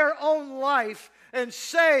at their own life and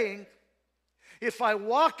saying, if I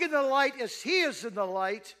walk in the light as He is in the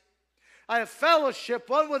light, I have fellowship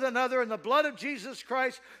one with another, and the blood of Jesus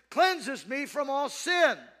Christ cleanses me from all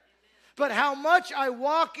sin. But how much I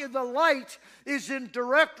walk in the light is in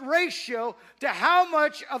direct ratio to how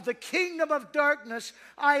much of the kingdom of darkness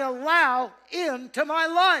I allow into my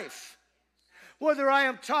life. Whether I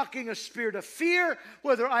am talking a spirit of fear,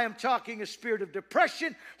 whether I am talking a spirit of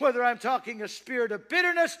depression, whether I'm talking a spirit of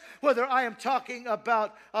bitterness, whether I am talking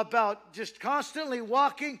about just constantly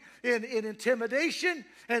walking in intimidation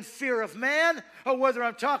and fear of man, or whether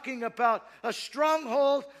I'm talking about a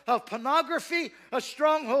stronghold of pornography, a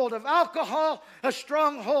stronghold of alcohol, a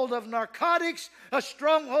stronghold of narcotics, a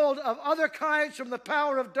stronghold of other kinds from the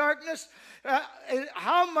power of darkness.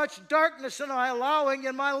 How much darkness am I allowing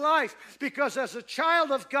in my life? Because as a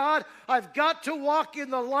child of God, I've got to walk in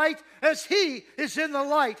the light as He is in the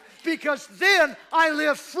light, because then I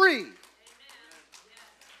live free.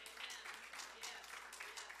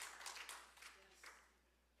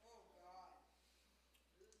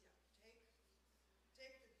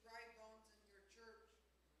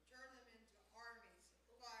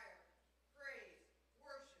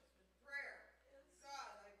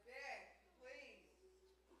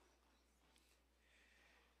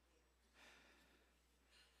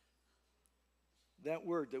 That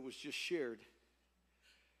word that was just shared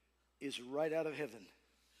is right out of heaven. Amen.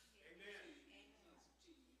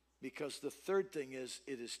 Because the third thing is,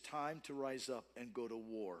 it is time to rise up and go to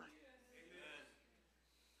war. Amen.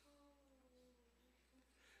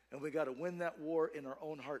 And we got to win that war in our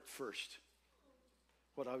own heart first.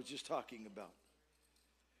 What I was just talking about.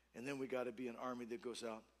 And then we got to be an army that goes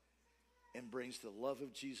out and brings the love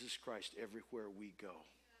of Jesus Christ everywhere we go. Amen.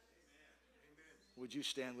 Would you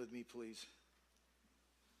stand with me, please?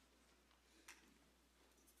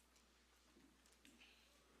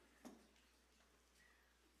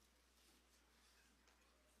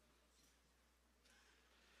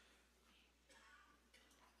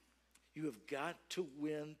 You have got to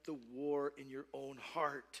win the war in your own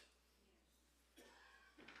heart.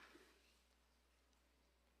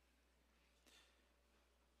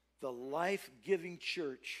 The life-giving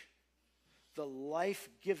church The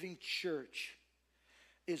life-giving church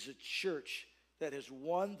is a church that has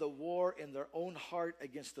won the war in their own heart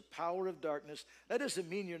against the power of darkness. That doesn't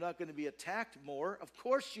mean you're not going to be attacked more. Of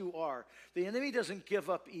course you are. The enemy doesn't give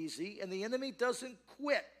up easy, and the enemy doesn't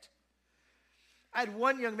quit. I had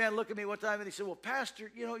one young man look at me one time, and he said, well,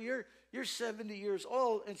 Pastor, you're 70 years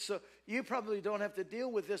old, and so you probably don't have to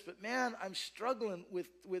deal with this, but man, I'm struggling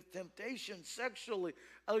with temptation sexually.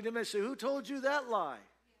 I looked at him and said, who told you that lie?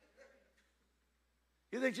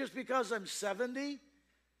 You think just because I'm 70,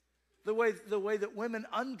 the way that women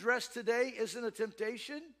undress today isn't a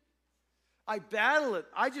temptation? I battle it.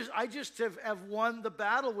 I just have won the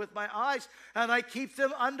battle with my eyes, and I keep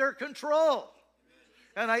them under control.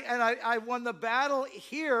 And I won the battle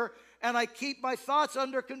here, and I keep my thoughts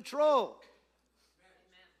under control.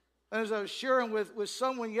 Amen. As I was sharing with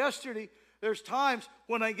someone yesterday, there's times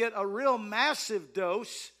when I get a real massive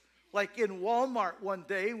dose, like in Walmart one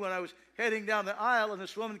day when I was heading down the aisle, and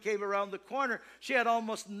this woman came around the corner. She had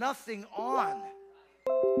almost nothing on.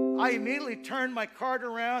 I immediately turned my cart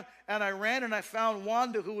around, and I ran, and I found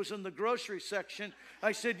Wanda, who was in the grocery section.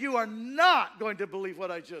 I said, you are not going to believe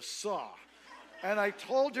what I just saw. And I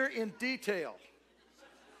told her in detail.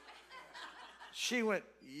 She went,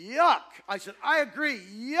 yuck. I said, I agree,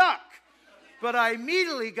 yuck. But I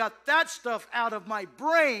immediately got that stuff out of my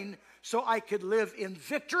brain so I could live in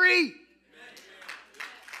victory.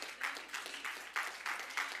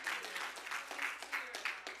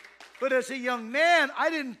 But as a young man, I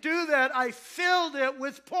didn't do that. I filled it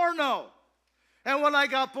with porno. And when I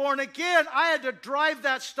got born again, I had to drive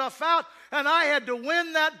that stuff out, and I had to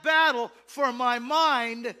win that battle for my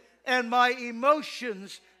mind and my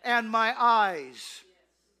emotions and my eyes.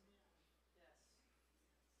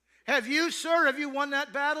 Have you, sir, have you won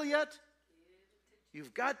that battle yet?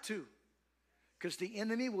 You've got to, because the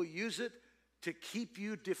enemy will use it to keep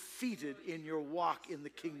you defeated in your walk in the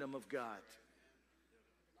kingdom of God.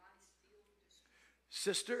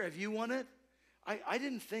 Sister, have you won it? I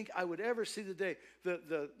didn't think I would ever see the day.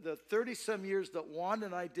 The 30-some years that Wanda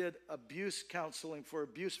and I did abuse counseling for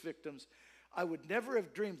abuse victims, I would never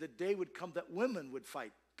have dreamed the day would come that women would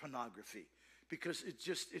fight pornography, because it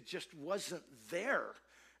just wasn't there.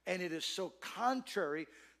 And it is so contrary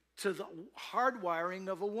to the hardwiring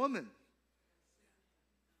of a woman.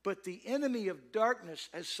 But the enemy of darkness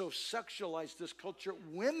has so sexualized this culture,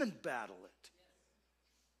 women battle it.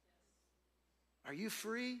 Are you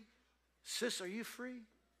free? Sis, are you free?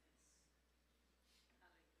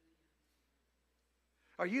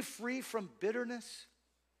 Are you free from bitterness?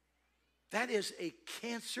 That is a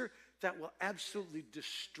cancer that will absolutely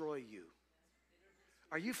destroy you.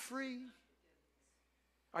 Are you free?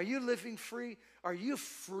 Are you living free? Are you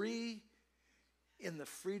free in the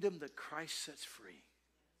freedom that Christ sets free?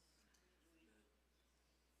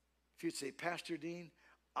 If you'd say, Pastor Dean,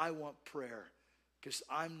 I want prayer because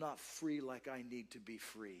I'm not free like I need to be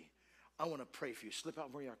free. I want to pray for you. Slip out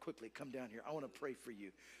from where you are quickly. Come down here. I want to pray for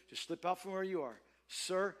you. Just slip out from where you are.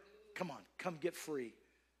 Sir, come on. Come get free.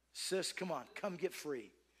 Sis, come on. Come get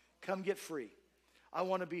free. Come get free. I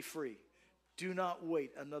want to be free. Do not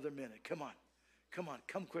wait another minute. Come on. Come on.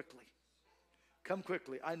 Come quickly. Come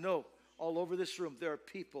quickly. I know all over this room there are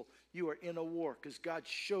people, you are in a war, because God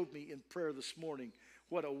showed me in prayer this morning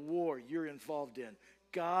what a war you're involved in.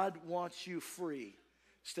 God wants you free.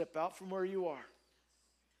 Step out from where you are.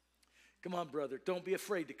 Come on, brother. Don't be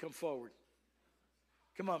afraid to come forward.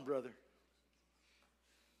 Come on, brother.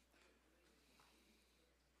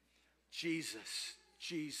 Jesus,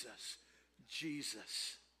 Jesus,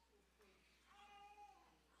 Jesus,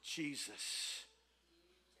 Jesus.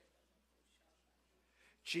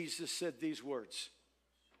 Jesus said these words.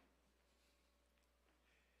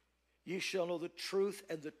 You shall know the truth,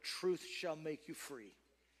 and the truth shall make you free.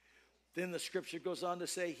 Then the scripture goes on to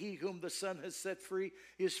say, he whom the Son has set free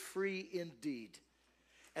is free indeed.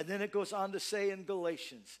 And then it goes on to say in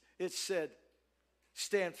Galatians, it said,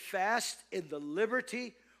 stand fast in the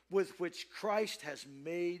liberty with which Christ has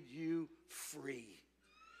made you free.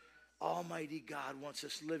 Almighty God wants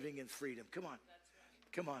us living in freedom. Come on.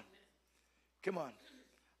 Come on. Come on.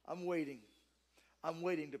 I'm waiting. I'm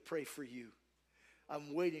waiting to pray for you.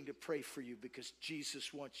 I'm waiting to pray for you because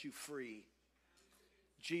Jesus wants you free.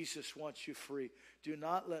 Jesus wants you free. Do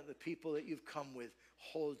not let the people that you've come with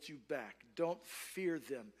hold you back. Don't fear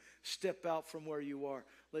them. Step out from where you are.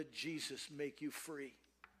 Let Jesus make you free.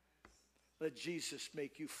 Let Jesus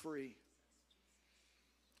make you free.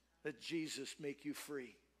 Let Jesus make you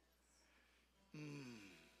free.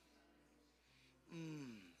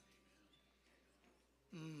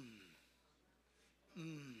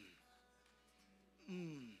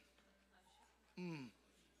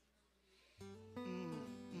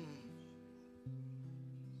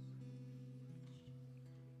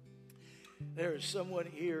 There is someone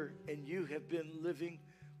here and you have been living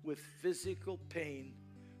with physical pain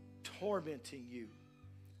tormenting you.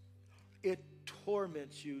 It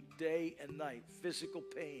torments you day and night. Physical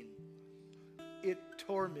pain. It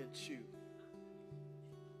torments you.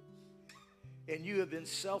 And you have been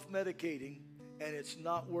self-medicating and it's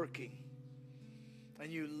not working.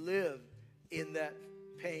 And you live in that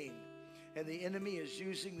pain. And the enemy is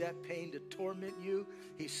using that pain to torment you.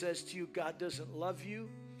 He says to you, God doesn't love you.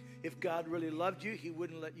 If God really loved you, he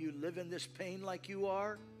wouldn't let you live in this pain like you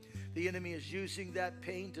are. The enemy is using that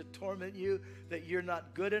pain to torment you, that you're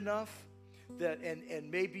not good enough, that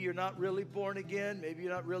and maybe you're not really born again, maybe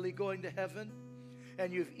you're not really going to heaven.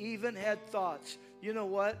 And you've even had thoughts, you know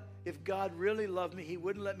what? If God really loved me, he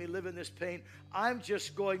wouldn't let me live in this pain. I'm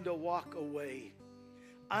just going to walk away.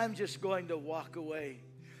 I'm just going to walk away.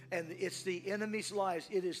 And it's the enemy's lies.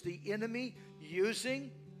 It is the enemy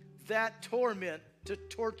using that torment to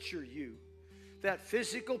torture you, that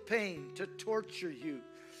physical pain to torture you,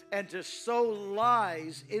 and to sow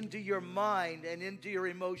lies into your mind and into your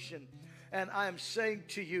emotion. And I'm saying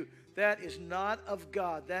to you, that is not of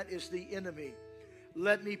God. That is the enemy.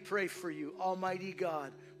 Let me pray for you. Almighty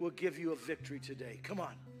God will give you a victory today. Come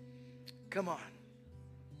on. Come on.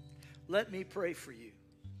 Let me pray for you.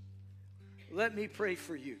 Let me pray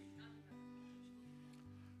for you.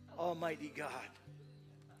 Almighty God.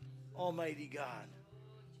 Almighty God.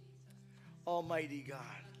 Almighty God.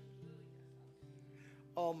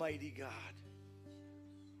 Almighty God.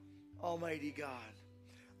 Almighty God.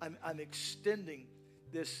 I'm extending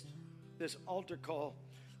this altar call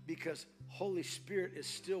because Holy Spirit is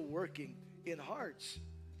still working in hearts.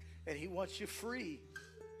 And he wants you free.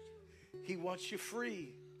 He wants you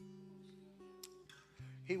free.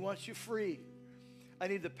 He wants you free. I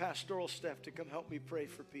need the pastoral staff to come help me pray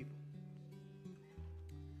for people.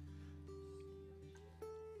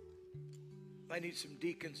 I need some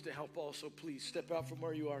deacons to help also. Please step out from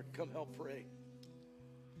where you are. Come help pray.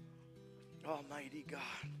 Almighty God.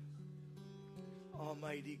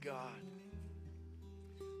 Almighty God.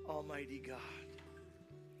 Almighty God.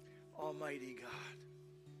 Almighty God.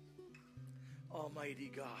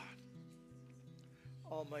 Almighty God.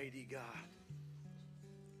 Almighty God.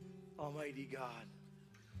 Almighty God.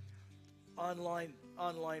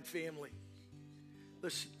 Online family.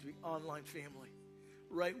 Listen to me, online family.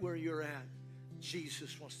 Right where you're at,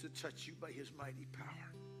 Jesus wants to touch you by his mighty power.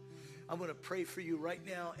 I'm going to pray for you right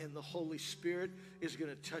now, and the Holy Spirit is going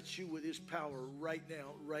to touch you with his power right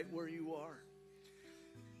now, right where you are.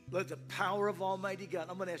 Let the power of Almighty God.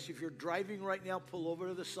 I'm going to ask you, if you're driving right now, pull over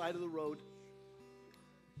to the side of the road.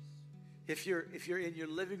 If you're in your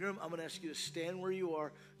living room, I'm going to ask you to stand where you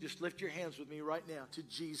are. Just lift your hands with me right now to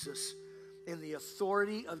Jesus. In the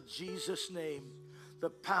authority of Jesus' name, the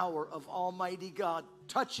power of Almighty God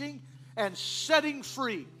touching and setting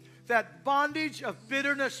free. That bondage of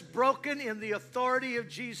bitterness broken in the authority of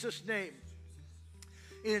Jesus' name.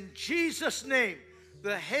 In Jesus' name,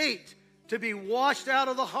 the hate to be washed out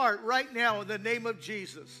of the heart right now in the name of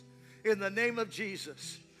Jesus. In the name of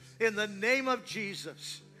Jesus. In the name of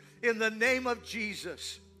Jesus. In the name of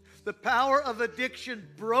Jesus. The power of addiction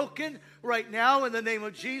broken right now in the name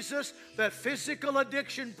of Jesus. That physical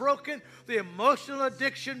addiction broken. The emotional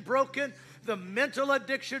addiction broken. The mental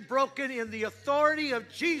addiction broken in the authority of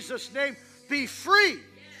Jesus' name. Be free.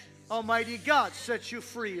 Almighty God set you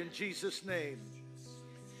free in Jesus' name.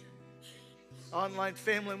 Online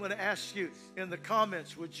family, I'm going to ask you in the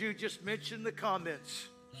comments, would you just mention the comments?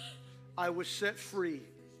 I was set free.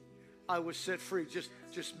 I was set free.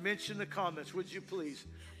 Just mention the comments, would you please?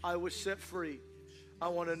 I was set free. I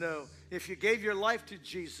want to know. If you gave your life to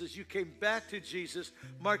Jesus, you came back to Jesus,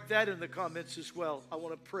 mark that in the comments as well. I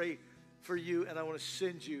want to pray for you, and I want to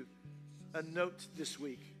send you a note this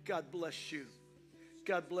week. God bless you.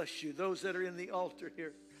 God bless you. Those that are in the altar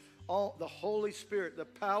here, all the Holy Spirit, the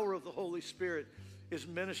power of the Holy Spirit is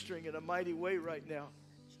ministering in a mighty way right now.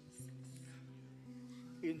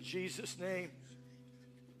 In Jesus' name.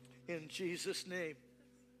 In Jesus' name.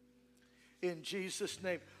 In Jesus'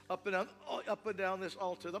 name. Up and down this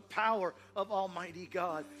altar. The power of Almighty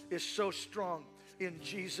God is so strong. In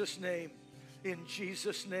Jesus' name. In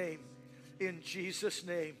Jesus' name. In Jesus'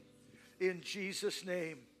 name. In Jesus'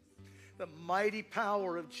 name. The mighty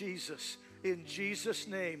power of Jesus. In Jesus'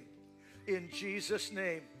 name. In Jesus'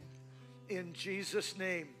 name. In Jesus'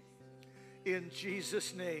 name. In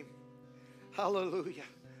Jesus' name. Hallelujah.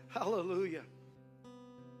 Hallelujah.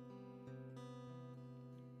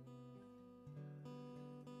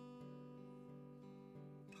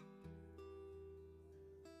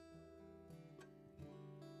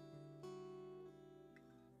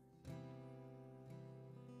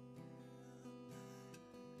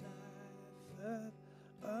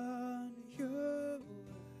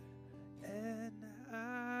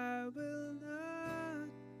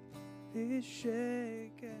 be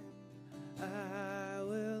shaken. I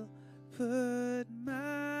will put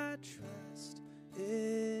my trust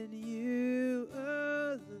in you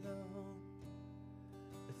alone.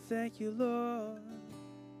 Thank you, Lord.